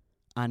 Mm-hmm.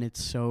 And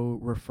it's so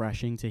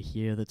refreshing to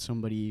hear that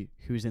somebody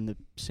who's in the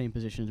same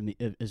position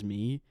as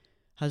me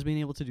has been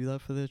able to do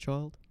that for their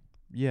child.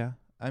 Yeah.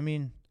 I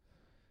mean,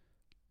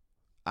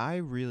 I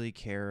really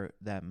care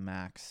that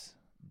Max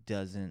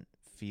doesn't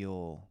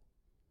feel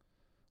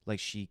like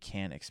she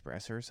can't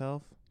express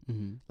herself.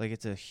 Mm-hmm. Like,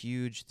 it's a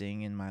huge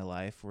thing in my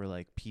life where,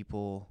 like,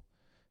 people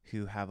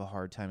who have a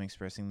hard time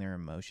expressing their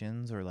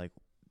emotions or, like,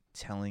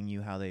 telling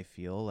you how they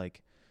feel,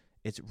 like,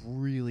 it's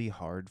really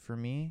hard for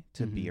me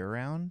to be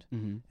around.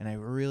 Mm-hmm. And I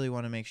really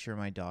want to make sure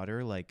my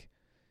daughter, like,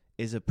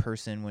 is a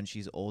person when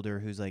she's older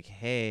who's like,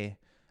 hey,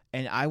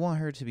 and I want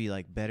her to be,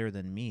 like, better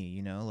than me,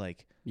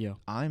 like, yeah,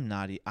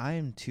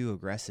 I'm too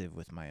aggressive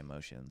with my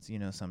emotions,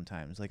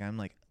 sometimes, like, I'm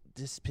like,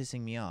 this is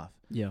pissing me off.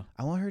 Yeah.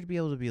 I want her to be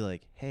able to be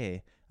like,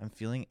 hey, I'm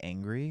feeling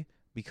angry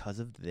because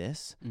of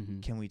this. Mm-hmm.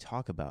 Can we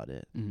talk about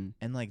it? Mm-hmm.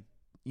 And, like,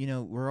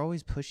 we're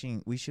always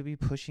we should be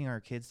pushing our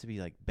kids to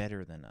be, like,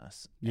 better than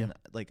us. Yeah. And,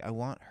 like, I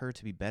want her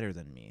to be better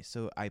than me.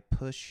 So I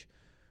push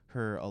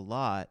her a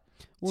lot.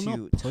 Well, to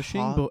not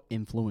pushing, but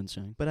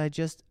influencing. But I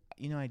just,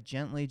 I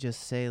gently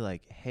just say,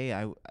 like, hey,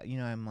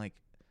 I'm like,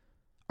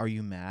 are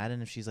you mad?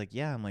 And if she's like,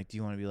 yeah, I'm like, do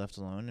you want to be left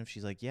alone? And if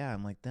she's like, yeah,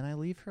 I'm like, then I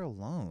leave her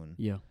alone.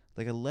 Yeah.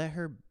 Like, I let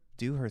her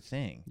do her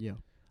thing. Yeah.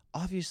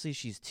 Obviously,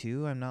 she's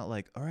 2. I'm not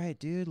like, all right,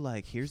 dude,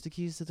 like, here's the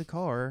keys to the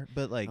car.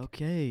 But, like,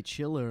 okay,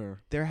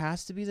 chiller. There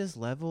has to be this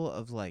level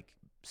of, like,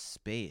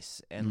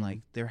 space. And, like,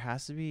 there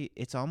has to be,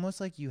 it's almost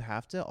like you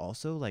have to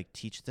also, like,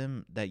 teach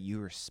them that you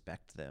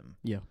respect them.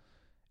 Yeah.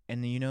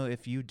 And,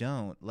 if you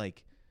don't,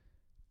 like,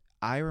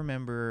 I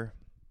remember,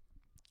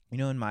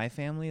 in my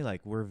family,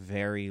 like, we're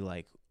very,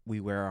 like, we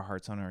wear our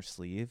hearts on our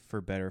sleeve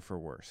for better, for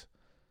worse.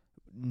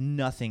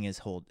 Nothing is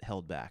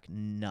held back.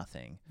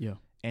 Nothing. Yeah.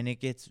 And it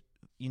gets,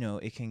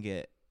 it can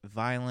get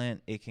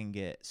violent. It can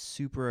get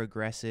super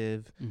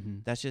aggressive. Mm-hmm.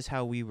 That's just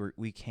how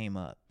we came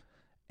up.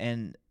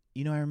 And,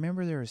 I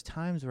remember there was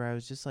times where I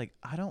was just like,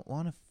 I don't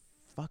want to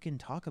fucking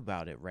talk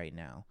about it right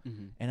now.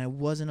 Mm-hmm. And I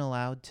wasn't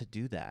allowed to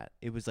do that.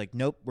 It was like,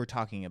 nope, we're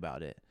talking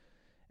about it.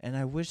 And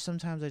I wish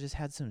sometimes I just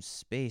had some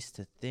space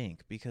to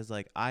think, because,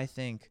 like, I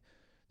think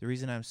the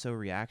reason I'm so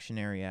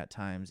reactionary at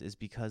times is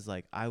because,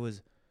 like, I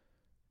was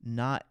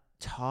not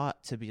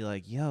taught to be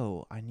like,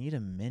 yo, I need a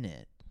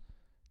minute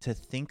to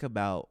think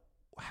about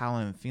how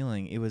I'm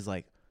feeling. It was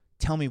like,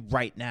 tell me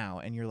right now.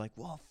 And you're like,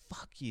 well,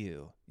 fuck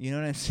you. You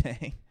know what I'm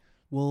saying?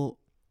 Well,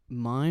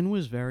 mine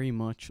was very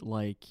much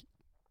like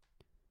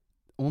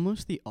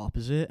almost the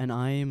opposite. And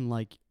I am,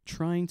 like,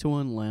 trying to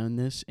unlearn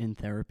this in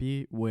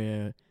therapy,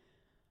 where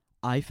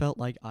I felt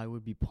like I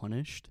would be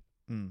punished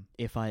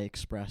if I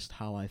expressed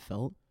how I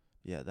felt.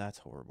 Yeah, that's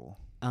horrible.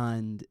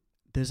 And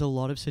there's a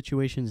lot of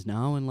situations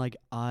now, and, like,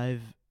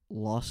 I've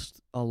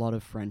lost a lot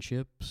of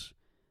friendships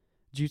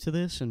due to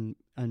this, and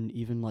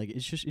even, like,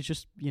 it's just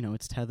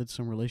it's tethered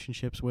some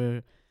relationships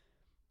where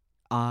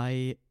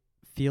I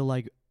feel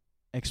like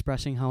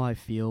expressing how I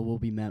feel will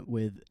be met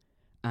with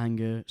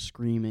anger,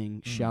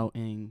 screaming,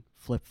 shouting,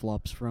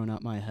 flip-flops thrown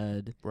at my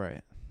head.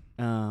 Right.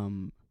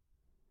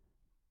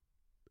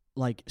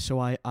 Like, so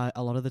I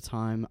a lot of the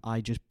time I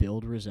just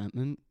build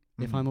resentment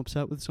if I'm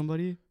upset with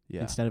somebody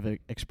instead of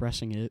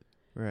expressing it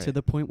to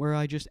the point where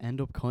I just end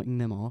up cutting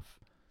them off,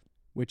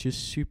 which is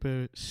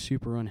super,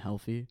 super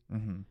unhealthy.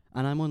 And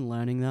I'm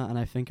unlearning that, and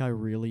I think I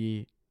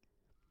really,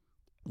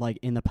 like,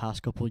 in the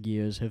past couple of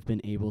years have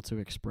been able to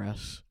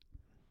express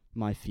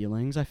my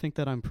feelings. I think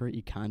that I'm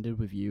pretty candid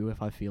with you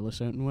if I feel a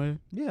certain way.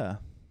 Yeah.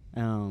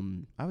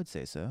 I would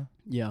say so.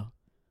 Yeah.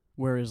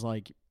 Whereas,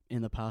 like,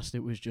 in the past,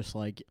 it was just,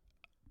 like,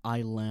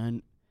 I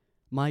learned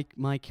my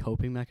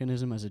coping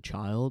mechanism as a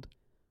child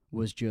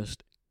was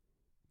just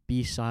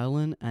be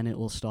silent and it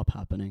will stop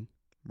happening.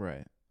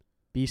 Right.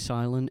 Be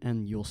silent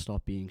and you'll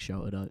stop being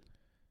shouted at.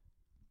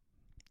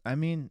 I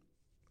mean,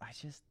 I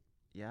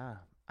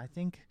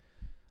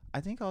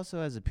think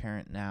also as a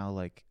parent now,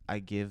 like, I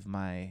give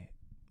my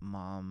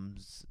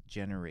mom's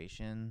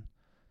generation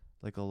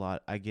like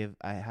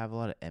I have a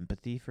lot of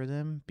empathy for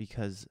them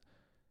because,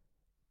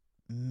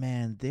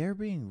 man, they're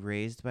being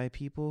raised by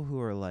people who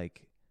are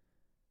like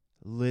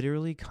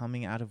literally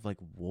coming out of like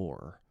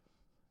war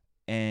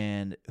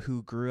and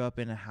who grew up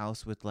in a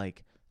house with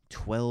like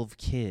 12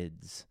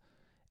 kids,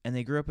 and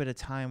they grew up at a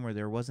time where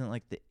there wasn't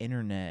like the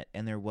internet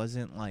and there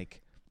wasn't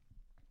like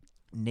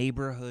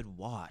neighborhood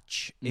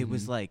watch. It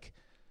was like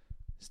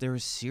there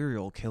was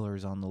serial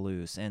killers on the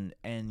loose, and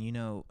you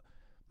know,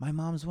 my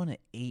mom's one of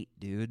 8,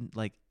 dude.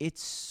 Like,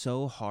 it's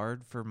so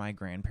hard for my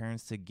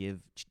grandparents to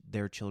give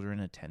their children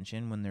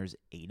attention when there's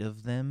 8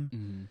 of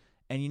them.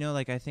 And, you know,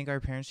 like, I think our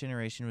parents'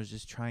 generation was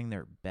just trying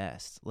their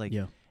best. Like,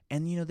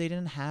 and, you know, they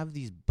didn't have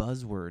these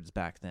buzzwords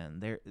back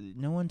then.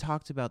 No one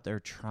talked about their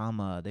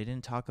trauma. They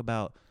didn't talk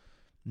about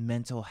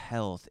mental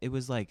health. It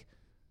was like,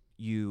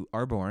 you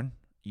are born,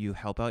 you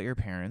help out your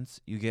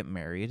parents, you get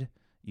married,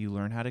 you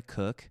learn how to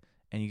cook,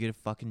 and you get a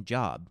fucking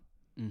job.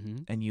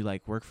 And you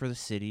like work for the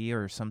city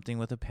or something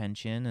with a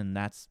pension, and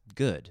that's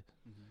good.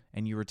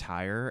 And you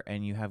retire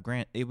and you have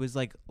it was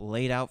like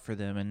laid out for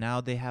them. And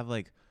now they have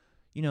like,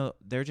 you know,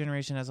 their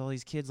generation has all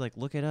these kids. Like,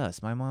 look at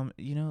us. My mom,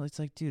 you know, it's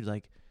like, dude,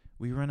 like,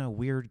 we run a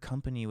weird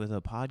company with a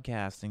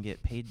podcast and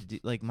get paid to do,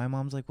 like, my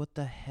mom's like, what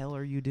the hell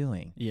are you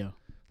doing? Yeah.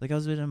 Like, I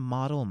was been a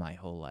model my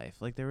whole life.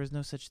 Like, there was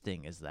no such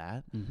thing as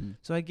that.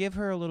 So I give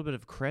her a little bit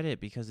of credit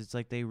because it's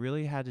like they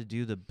really had to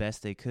do the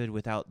best they could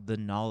without the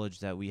knowledge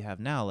that we have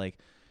now. Like,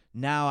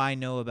 now I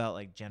know about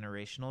like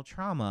generational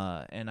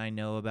trauma, and I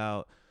know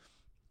about,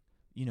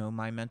 you know,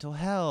 my mental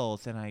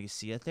health, and I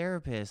see a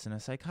therapist and a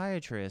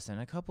psychiatrist and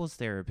a couples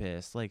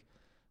therapist. Like,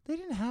 they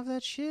didn't have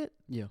that shit.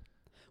 Yeah.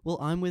 Well,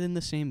 I'm within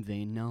the same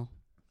vein now.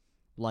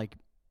 Like,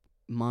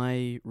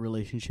 my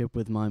relationship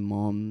with my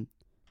mom,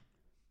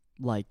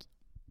 like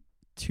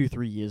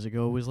 2-3 years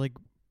ago, was like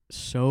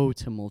so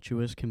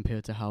tumultuous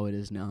compared to how it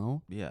is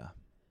now. Yeah.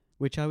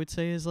 Which I would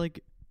say is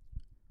like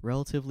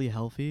relatively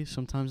healthy.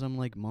 Sometimes I'm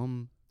like,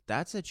 Mom.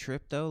 That's a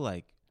trip though.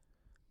 Like,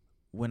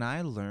 when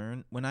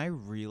I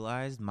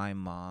realized my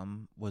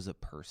mom was a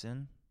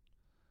person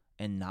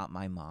and not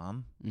my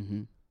mom,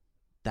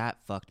 that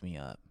fucked me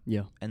up.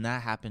 Yeah. And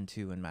that happened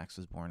too when Max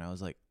was born. I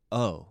was like,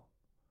 oh,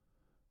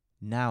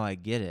 now I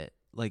get it.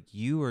 Like,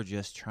 you were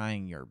just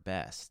trying your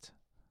best.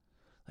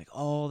 Like,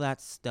 all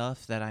that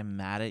stuff that I'm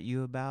mad at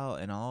you about,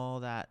 and all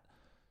that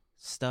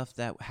stuff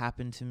that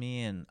happened to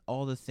me, and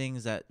all the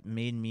things that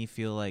made me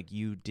feel like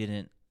you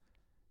didn't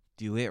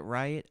do it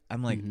right.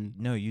 I'm like,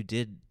 no, you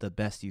did the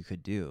best you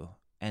could do.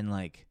 And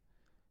like,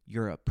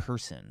 you're a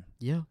person.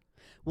 Yeah.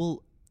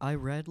 Well, I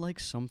read like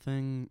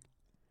something,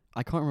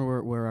 I can't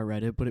remember where I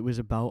read it, but it was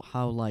about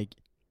how like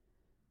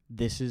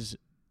this is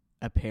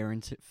a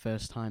parent's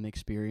first time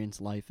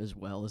experience life as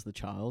well as the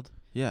child.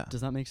 Yeah.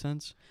 Does that make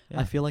sense?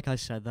 Yeah. I feel like I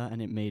said that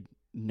and it made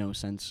no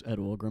sense at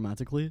all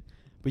grammatically,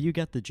 but you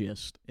get the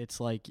gist. It's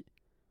like,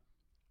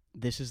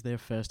 this is their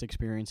first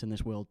experience in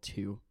this world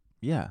too.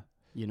 Yeah.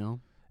 You know?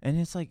 And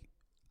it's like,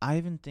 I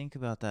even think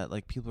about that.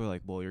 Like, people are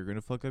like, well, you're going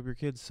to fuck up your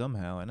kids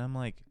somehow. And I'm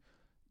like,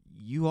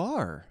 you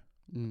are.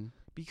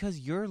 Because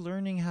you're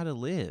learning how to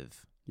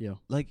live. Yeah.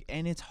 Like,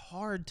 and it's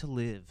hard to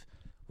live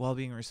while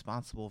being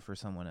responsible for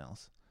someone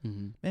else.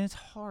 And it's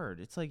hard.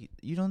 It's like,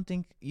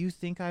 you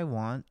think I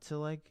want to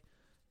like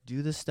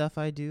do the stuff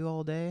I do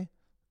all day?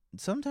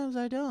 Sometimes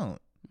I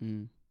don't.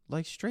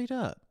 Like, straight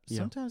up. Yeah.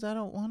 Sometimes I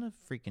don't want to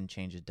freaking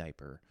change a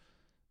diaper.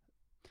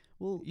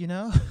 Well, you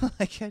know,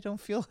 like, I don't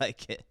feel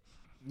like it.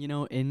 You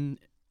know, in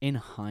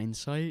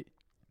hindsight,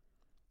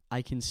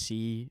 I can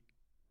see,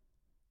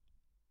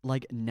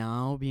 like,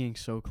 now being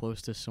so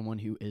close to someone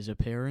who is a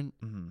parent,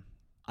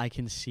 I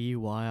can see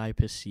why I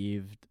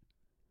perceived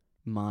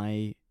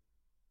it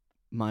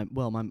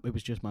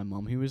was just my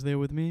mom who was there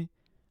with me,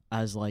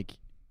 as, like,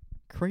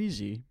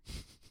 crazy.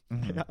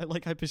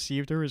 I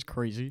perceived her as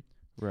crazy.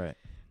 Right.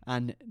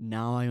 And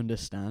now I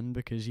understand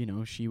because, you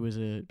know, she was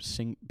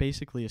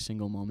basically a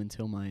single mom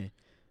until my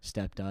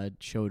stepdad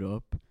showed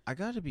up. I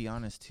gotta be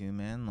honest too,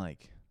 man.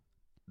 Like,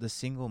 the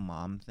single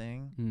mom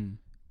thing,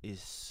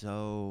 is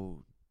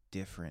so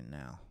different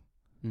now.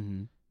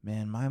 Mm-hmm.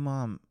 Man, my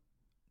mom,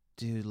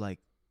 dude, like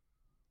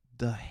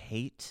the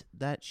hate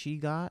that she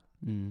got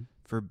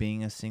for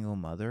being a single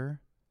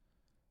mother,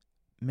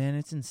 man,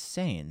 it's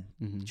insane.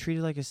 Mm-hmm.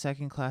 Treated like a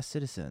second-class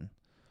citizen.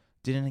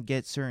 Didn't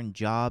get certain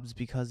jobs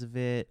because of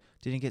it.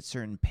 Didn't get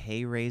certain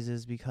pay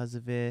raises because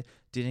of it.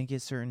 Didn't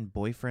get certain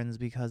boyfriends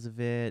because of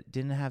it.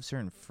 Didn't have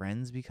certain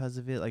friends because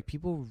of it. Like,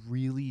 people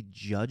really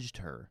judged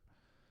her.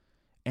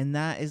 And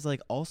that is, like,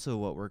 also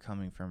what we're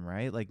coming from,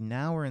 right? Like,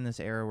 now we're in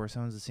this era where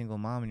someone's a single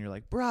mom and you're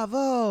like,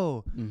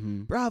 bravo!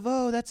 Mm-hmm.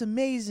 Bravo! That's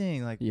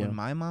amazing! Like, Yeah. when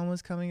my mom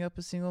was coming up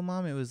a single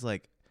mom, it was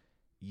like,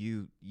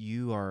 you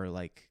are,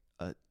 like,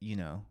 you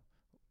know...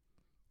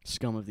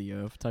 Scum of the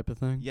earth type of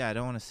thing. Yeah, I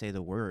don't want to say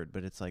the word,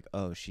 but it's like,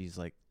 oh, she's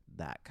like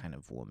that kind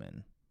of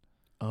woman.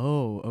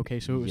 Oh,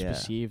 okay. So it was Yeah.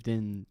 perceived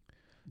in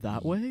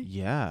that way?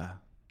 Yeah.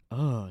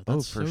 Oh,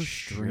 that's for so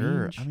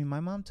sure. strange. I mean, my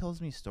mom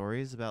tells me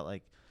stories about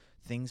like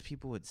things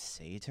people would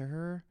say to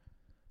her.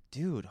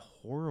 Dude,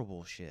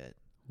 horrible shit.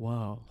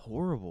 Wow.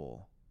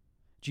 Horrible.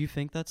 Do you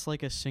think that's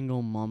like a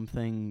single mom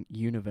thing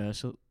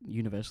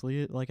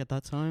universally like at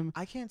that time?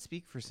 I can't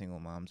speak for single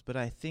moms, but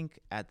I think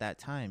at that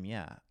time,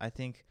 yeah. I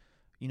think,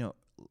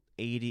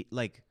 80,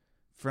 like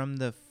from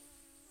the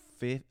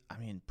fifth, I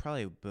mean,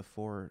 probably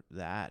before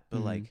that,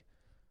 but like,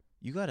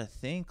 you got to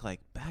think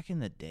like back in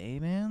the day,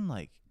 man,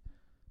 like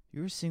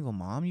you were a single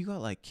mom, you got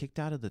like kicked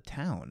out of the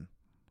town.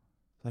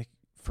 Like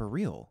for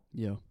real.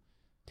 Yeah.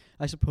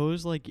 I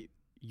suppose like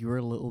you're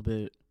a little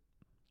bit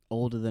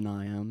older than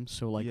I am,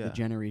 so like the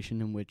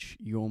generation in which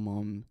your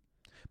mom.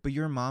 But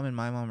your mom and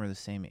my mom are the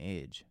same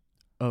age.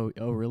 Oh,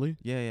 really?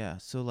 Yeah.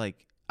 So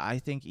like, I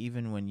think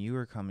even when you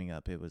were coming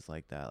up, it was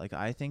like that. Like,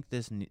 I think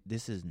this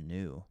is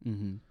new.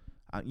 Mm-hmm.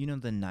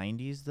 The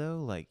 90s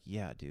though, like,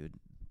 yeah, dude,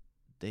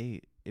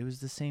 it was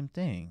the same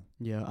thing.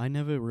 Yeah, I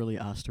never really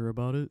asked her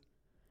about it.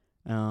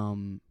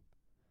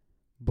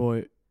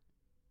 But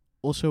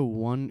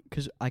also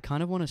because I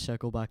kind of want to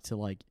circle back to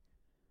like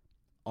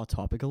our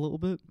topic a little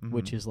bit,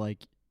 which is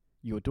like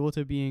your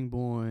daughter being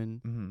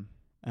born.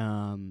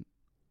 Mm-hmm.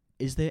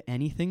 Is there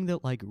anything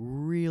that like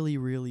really,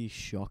 really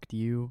shocked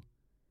you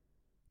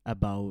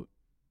about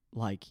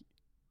like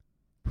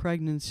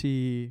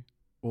pregnancy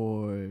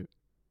or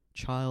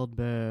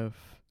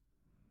childbirth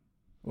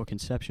or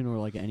conception or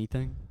like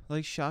anything?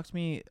 Like shocked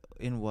me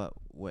in what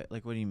way?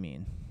 Like what do you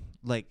mean?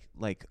 Like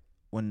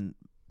when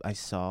I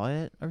saw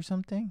it or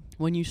something?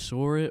 When you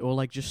saw it, or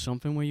like just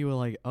something where you were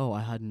like, "Oh,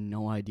 I had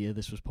no idea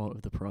this was part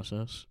of the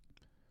process."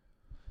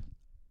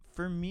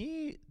 For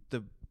me,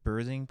 the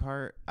birthing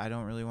part, I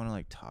don't really want to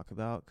like talk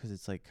about because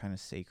it's like kind of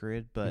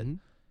sacred, but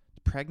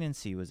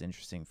pregnancy was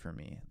interesting for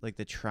me. Like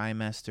the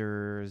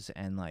trimesters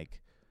and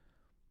like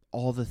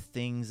all the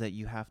things that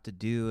you have to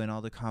do and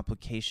all the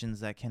complications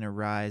that can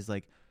arise.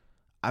 Like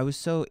I was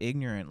so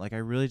ignorant. Like I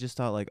really just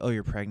thought like, oh,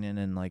 you're pregnant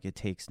and like it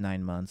takes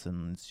 9 months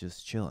and it's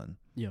just chilling.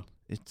 Yeah.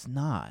 It's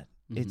not.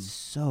 It's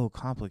so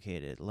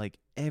complicated. Like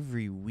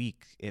every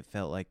week it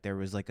felt like there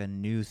was like a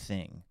new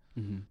thing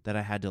that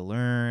I had to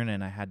learn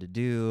and I had to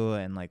do,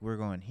 and like we're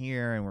going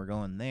here and we're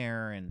going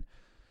there, and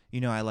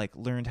I like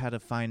learned how to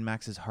find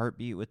Max's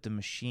heartbeat with the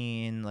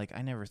machine. Like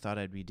I never thought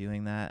I'd be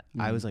doing that.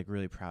 I was like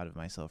really proud of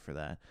myself for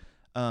that.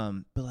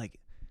 But like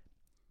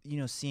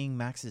seeing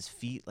Max's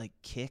feet like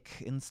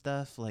kick and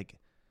stuff, like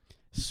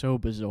so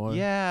bizarre.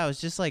 Yeah, I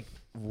was just like,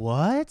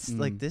 what?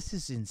 Like this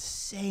is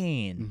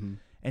insane.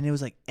 And it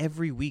was like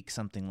every week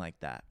something like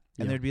that.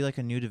 And there'd be like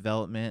a new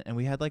development, and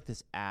we had like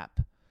this app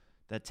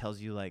that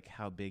tells you like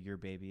how big your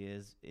baby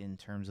is in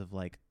terms of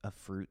like a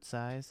fruit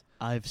size.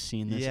 I've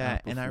seen this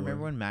app before. And I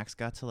remember when Max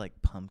got to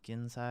like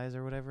pumpkin size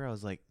or whatever, I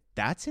was like,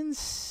 that's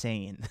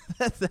insane.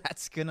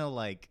 That's gonna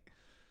like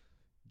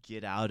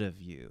get out of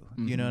you.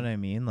 You know what I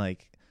mean?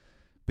 Like,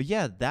 but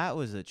yeah, that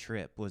was a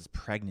trip, was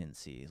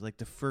pregnancy. Like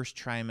the first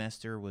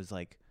trimester was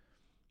like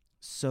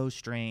so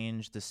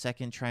strange. The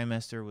second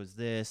trimester was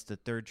this, the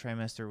third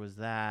trimester was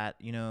that,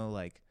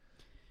 like.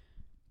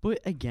 But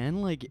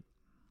again, like,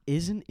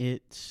 isn't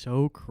it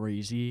so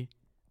crazy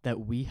that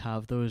we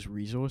have those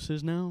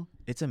resources now?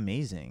 It's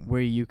amazing.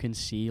 Where you can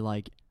see,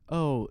 like,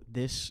 oh,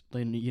 this,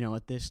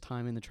 at this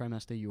time in the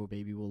trimester, your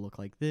baby will look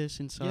like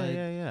this inside.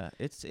 Yeah.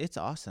 It's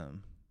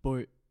awesome.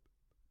 But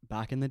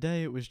back in the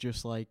day, it was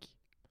just like,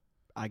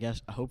 I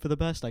guess, I hope for the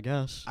best, I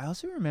guess. I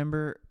also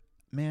remember,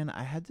 man,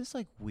 I had this,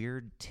 like,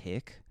 weird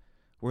tick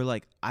where,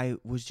 like, I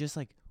was just,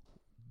 like,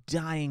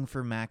 dying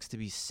for Max to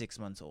be 6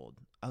 months old.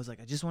 I was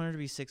like, I just want her to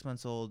be 6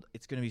 months old.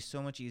 It's going to be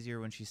so much easier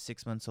when she's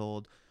 6 months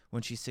old,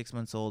 when she's 6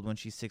 months old, when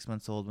she's 6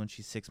 months old, when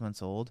she's 6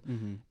 months old.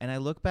 And I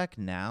look back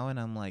now and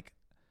I'm like,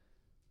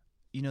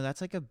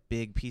 that's like a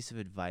big piece of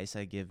advice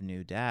I give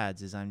new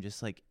dads is I'm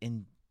just like,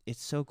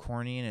 it's so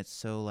corny and it's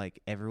so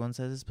like everyone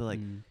says this, but like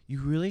you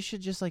really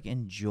should just like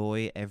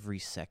enjoy every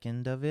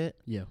second of it.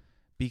 Yeah.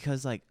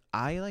 Because like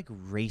I like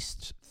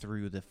raced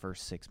through the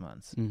first 6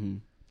 months.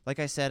 Like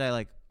I said,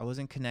 I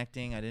wasn't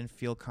connecting. I didn't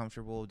feel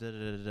comfortable.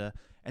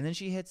 And then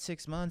she hit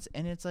 6 months,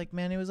 and it's like,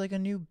 man, it was like a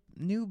new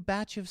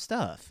batch of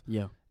stuff.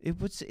 Yeah.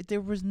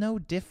 There was no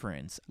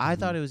difference. I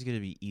thought it was going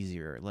to be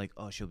easier. Like,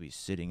 oh, she'll be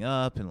sitting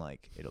up and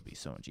like it'll be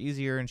so much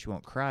easier and she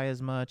won't cry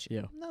as much.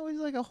 Yeah. No, it's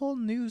like a whole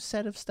new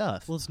set of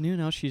stuff. Well, it's new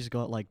now. She's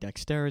got like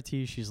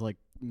dexterity. She's like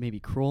maybe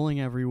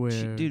crawling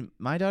everywhere. Dude,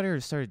 my daughter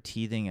started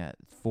teething at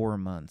 4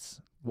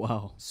 months.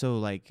 Wow. So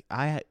like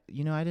I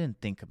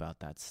didn't think about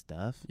that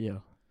stuff. Yeah.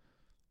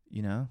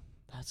 You know?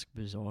 That's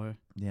bizarre.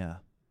 Yeah.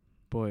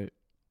 But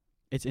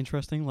it's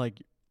interesting,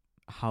 like,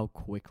 how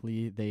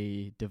quickly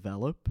they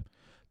develop.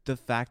 The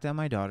fact that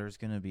my daughter's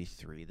going to be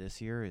 3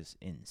 this year is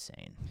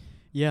insane.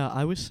 Yeah,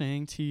 I was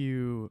saying to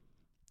you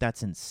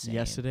That's insane.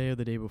 yesterday or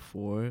the day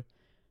before,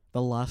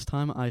 the last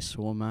time I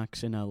saw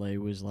Max in LA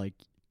was, like,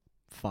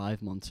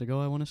 5 months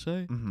ago, I want to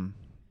say. Mm-hmm.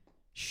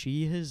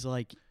 She has,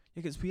 like...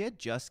 Because we had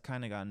just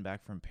kind of gotten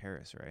back from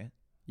Paris, right?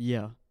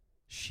 Yeah.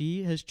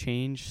 She has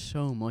changed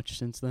so much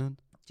since then.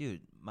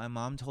 Dude, my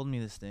mom told me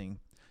this thing.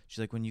 She's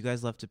like, when you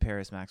guys left to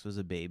Paris, Max was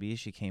a baby.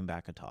 She came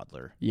back a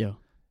toddler. Yeah.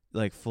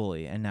 Like,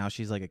 fully. And now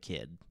she's like a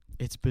kid.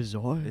 It's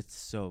bizarre. It's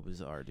so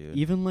bizarre, dude.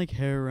 Even, like,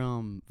 her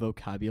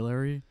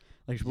vocabulary.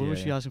 Like, what was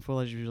she Yeah. asking for?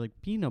 Like, she was like,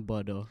 peanut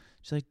butter.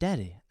 She's like,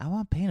 Daddy, I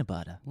want peanut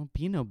butter. I want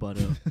peanut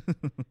butter.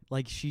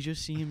 Like, she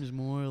just seems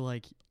more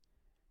like...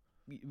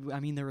 I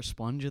mean, they're a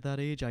sponge at that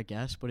age, I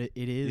guess. But it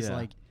is, Yeah.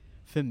 like,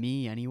 for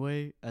me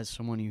anyway, as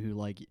someone who,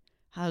 like,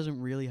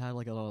 hasn't really had,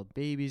 like, a lot of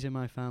babies in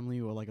my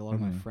family, or, like, a lot of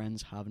my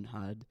friends haven't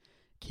had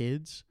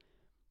kids,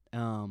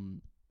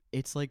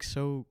 it's, like,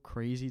 so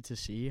crazy to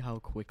see how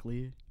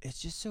quickly...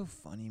 It's just so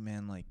funny,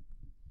 man, like,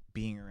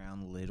 being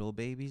around little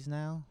babies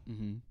now.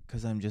 Mm-hmm.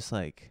 Because I'm just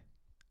like...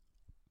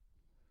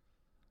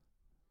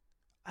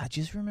 I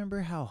just remember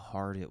how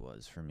hard it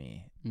was for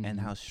me and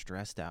how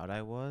stressed out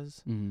I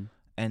was. Mm-hmm.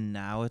 And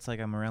now it's like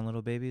I'm around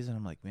little babies and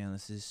I'm like, man,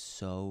 this is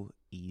so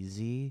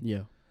easy.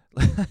 Yeah.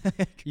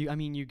 I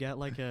mean, you get,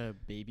 like, a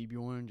baby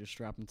born, just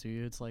strap him to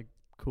you. It's, like,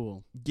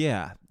 cool.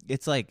 Yeah.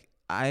 It's like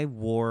I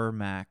wore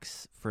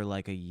Max for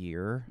like a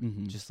year.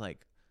 Mm-hmm. Just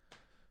like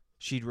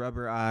she'd rub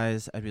her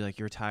eyes. I'd be like,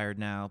 you're tired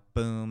now.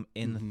 Boom.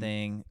 In the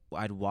thing.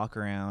 I'd walk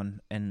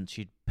around and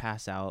she'd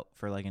pass out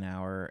for like an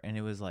hour. And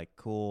it was like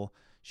cool.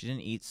 She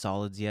didn't eat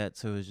solids yet.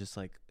 So it was just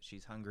like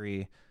she's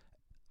hungry.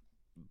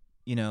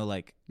 You know,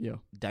 like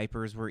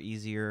diapers were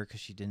easier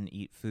because she didn't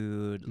eat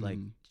food. Like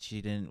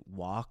she didn't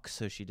walk.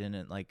 So she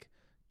didn't like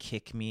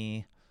kick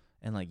me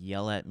and like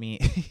yell at me.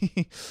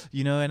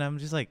 You know, and I'm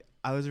just like,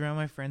 I was around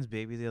my friend's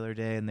baby the other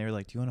day and they were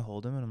like, do you want to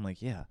hold him? And I'm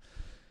like, yeah.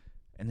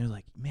 And they're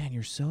like, man,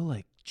 you're so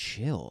like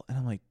chill. And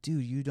I'm like,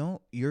 dude,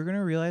 you're going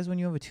to realize when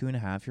you have a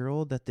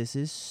 2.5-year-old that this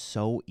is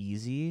so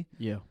easy.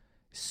 Yeah.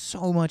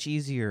 So much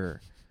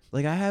easier.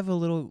 Like I have a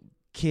little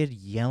kid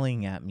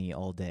yelling at me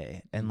all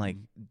day and like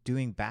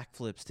doing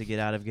backflips to get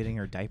out of getting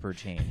her diaper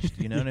changed.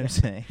 You know what I'm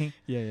saying?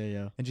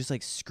 Yeah. And just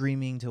like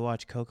screaming to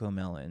watch Coco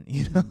Melon.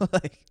 You know,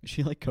 like Is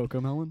she like Coco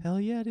Melon? hell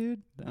yeah,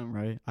 dude. Damn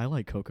right. I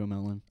like Coco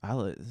Melon.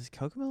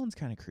 Coco Melon's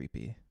kind of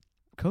creepy.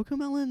 Coco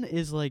Melon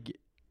is like,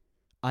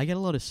 I get a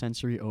lot of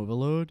sensory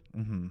overload.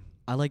 Mm-hmm.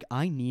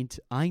 I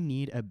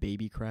need a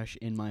baby crash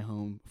in my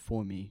home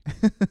for me.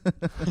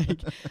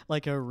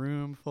 like a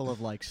room full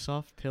of like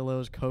soft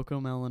pillows.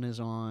 Coco Melon is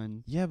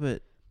on. Yeah,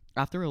 but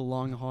After a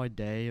long hard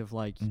day of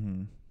like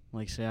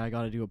say I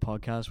got to do a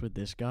podcast with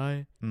this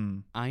guy,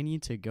 I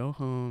need to go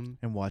home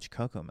and watch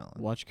Coco Melon.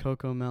 Watch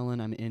Coco Melon.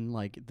 I'm in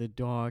like the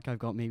dark. I've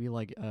got maybe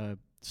like a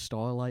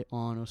starlight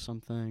on or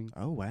something.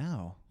 Oh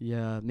wow.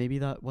 Yeah, maybe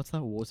what's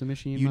that water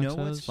machine? You Max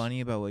know what's has?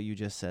 funny about what you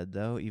just said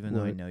though, even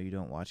though I What? know you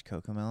don't watch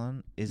Coco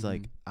Melon, is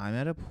like I'm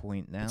at a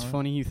point now. It's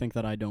funny you think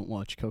that I don't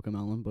watch Coco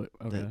Melon, but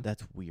okay.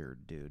 That's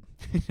weird, dude.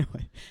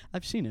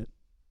 I've seen it.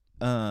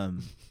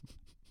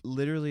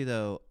 Literally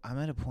though, I'm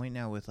at a point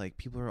now with like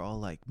people are all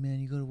like, man,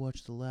 you gotta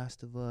watch The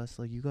Last of Us,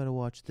 like you gotta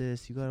watch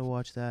this, you gotta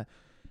watch that,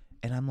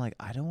 and I'm like,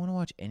 I don't want to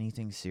watch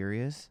anything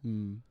serious.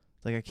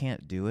 Like I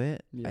can't do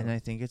it, and I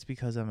think it's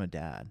because I'm a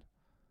dad.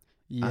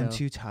 Yeah. I'm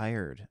too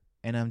tired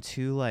and I'm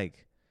too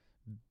like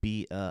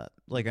beat up.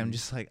 Like I'm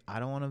just like,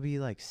 I don't want to be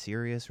like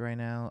serious right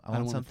now. I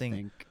want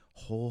something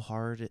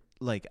wholehearted.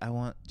 Like I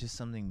want just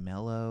something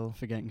mellow.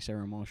 Forgetting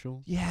Sarah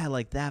Marshall. Yeah,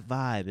 like that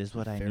vibe is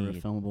what I Favorite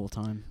need. film of all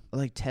time.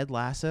 Like Ted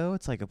Lasso,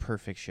 it's like a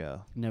perfect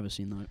show. Never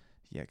seen that.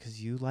 Yeah,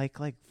 because you like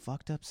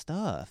fucked up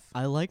stuff.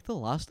 I like The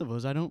Last of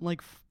Us. I don't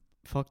like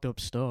fucked up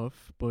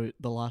stuff, but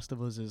The Last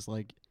of Us is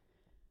like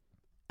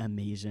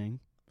amazing.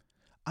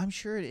 I'm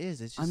sure it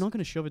is. It's just, I'm not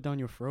gonna shove it down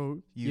your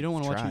throat. You don't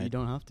want to watch it. You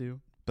don't have to.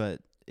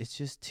 But it's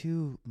just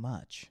too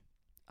much.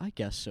 I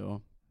guess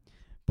so.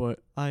 But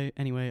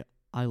anyway,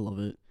 I love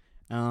it.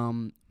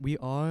 We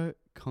are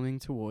coming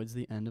towards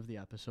the end of the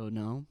episode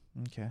now.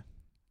 Okay.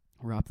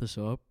 Wrap this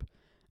up.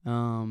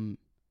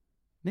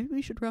 Maybe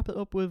we should wrap it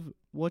up with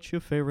what's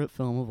your favorite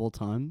film of all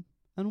time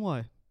and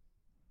why?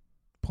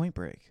 Point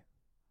Break.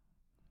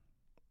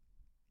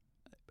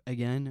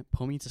 Again,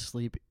 put me to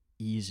sleep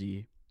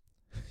easy.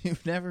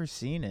 You've never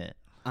seen it.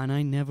 And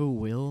I never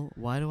will.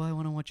 Why do I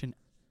want to watch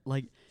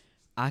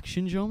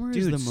action genre?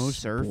 Dude, is the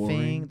most surfing.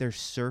 boring. They're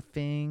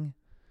surfing.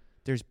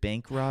 There's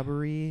bank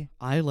robbery.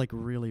 I like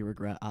really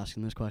regret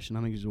asking this question.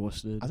 I'm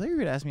exhausted. I thought you were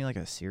gonna ask me like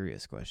a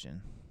serious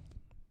question.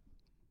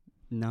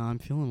 Nah, I'm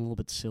feeling a little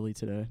bit silly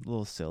today. A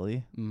little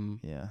silly. Mm.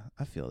 Yeah,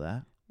 I feel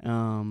that.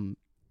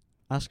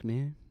 Ask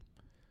me.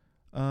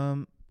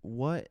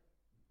 What,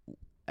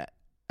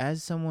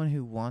 as someone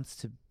who wants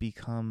to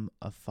become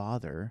a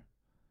father,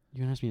 You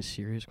gonna ask me a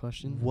serious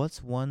question?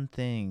 what's one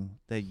thing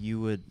that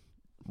you would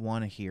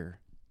want to hear?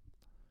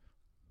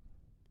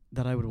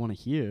 That I would want to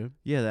hear?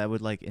 Yeah, that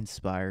would like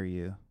inspire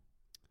you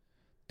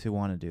to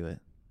want to do it.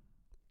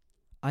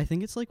 I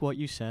think it's like what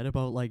you said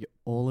about like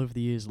all of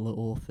these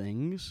little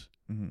things.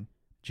 Mm-hmm.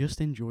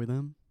 Just enjoy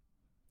them.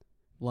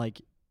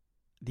 Like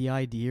the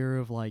idea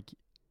of like,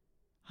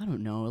 I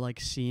don't know, like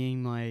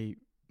seeing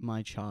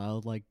my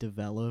child like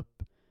develop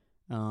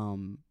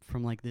from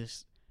like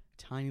this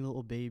tiny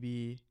little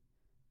baby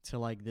to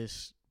like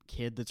this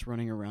kid that's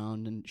running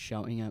around and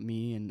shouting at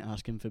me and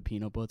asking for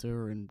peanut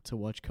butter and to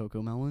watch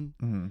Coco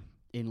Melon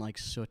in like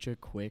such a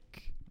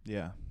quick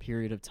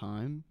period of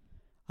time.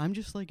 I'm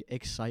just like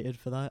excited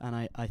for that, and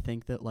I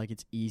think that like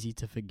it's easy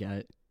to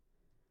forget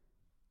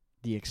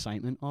the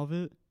excitement of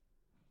it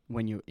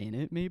when you're in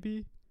it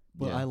maybe,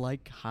 but I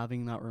like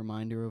having that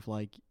reminder of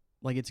like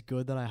it's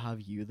good that I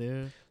have you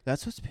there.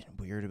 That's what's been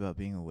weird about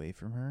being away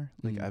from her.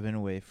 Like I've been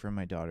away from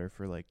my daughter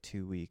for like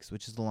 2 weeks,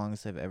 which is the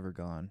longest I've ever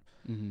gone.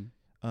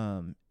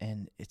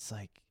 And it's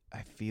like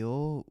I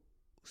feel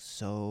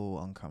so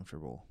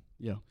uncomfortable.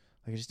 Yeah.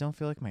 Like I just don't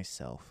feel like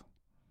myself.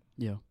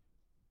 Yeah.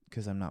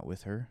 Because I'm not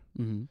with her.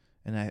 And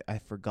I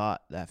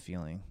forgot that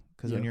feeling.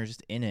 Because when you're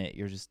just in it,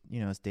 you're just,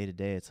 it's day to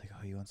day. It's like,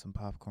 oh, you want some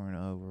popcorn?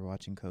 Oh, we're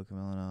watching Coco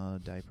Melon. Oh,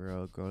 diaper.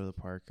 Oh, go to the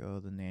park. Oh,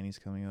 the nanny's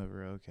coming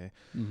over. Okay.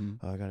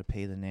 Oh, I got to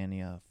pay the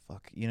nanny. Oh,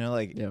 fuck.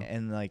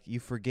 And like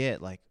you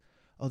forget like,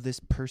 oh, this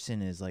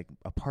person is like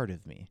a part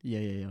of me.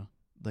 Yeah.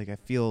 Like I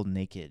feel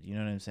naked. You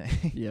know what I'm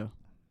saying? Yeah.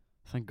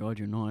 Thank God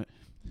you're not.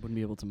 Wouldn't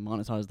be able to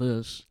monetize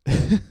this.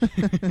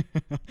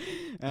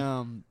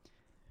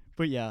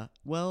 But yeah,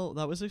 well,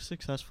 that was a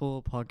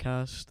successful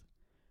podcast.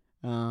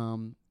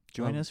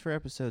 Join us for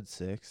episode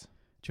 6.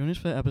 Join us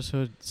for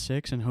episode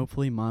 6, and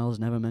hopefully Miles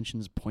never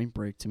mentions Point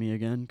Break to me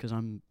again, because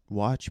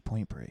Watch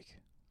Point Break.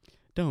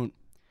 Don't.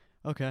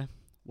 Okay.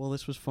 Well,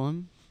 this was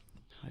fun.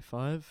 High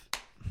five.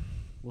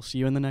 We'll see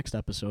you in the next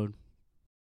episode.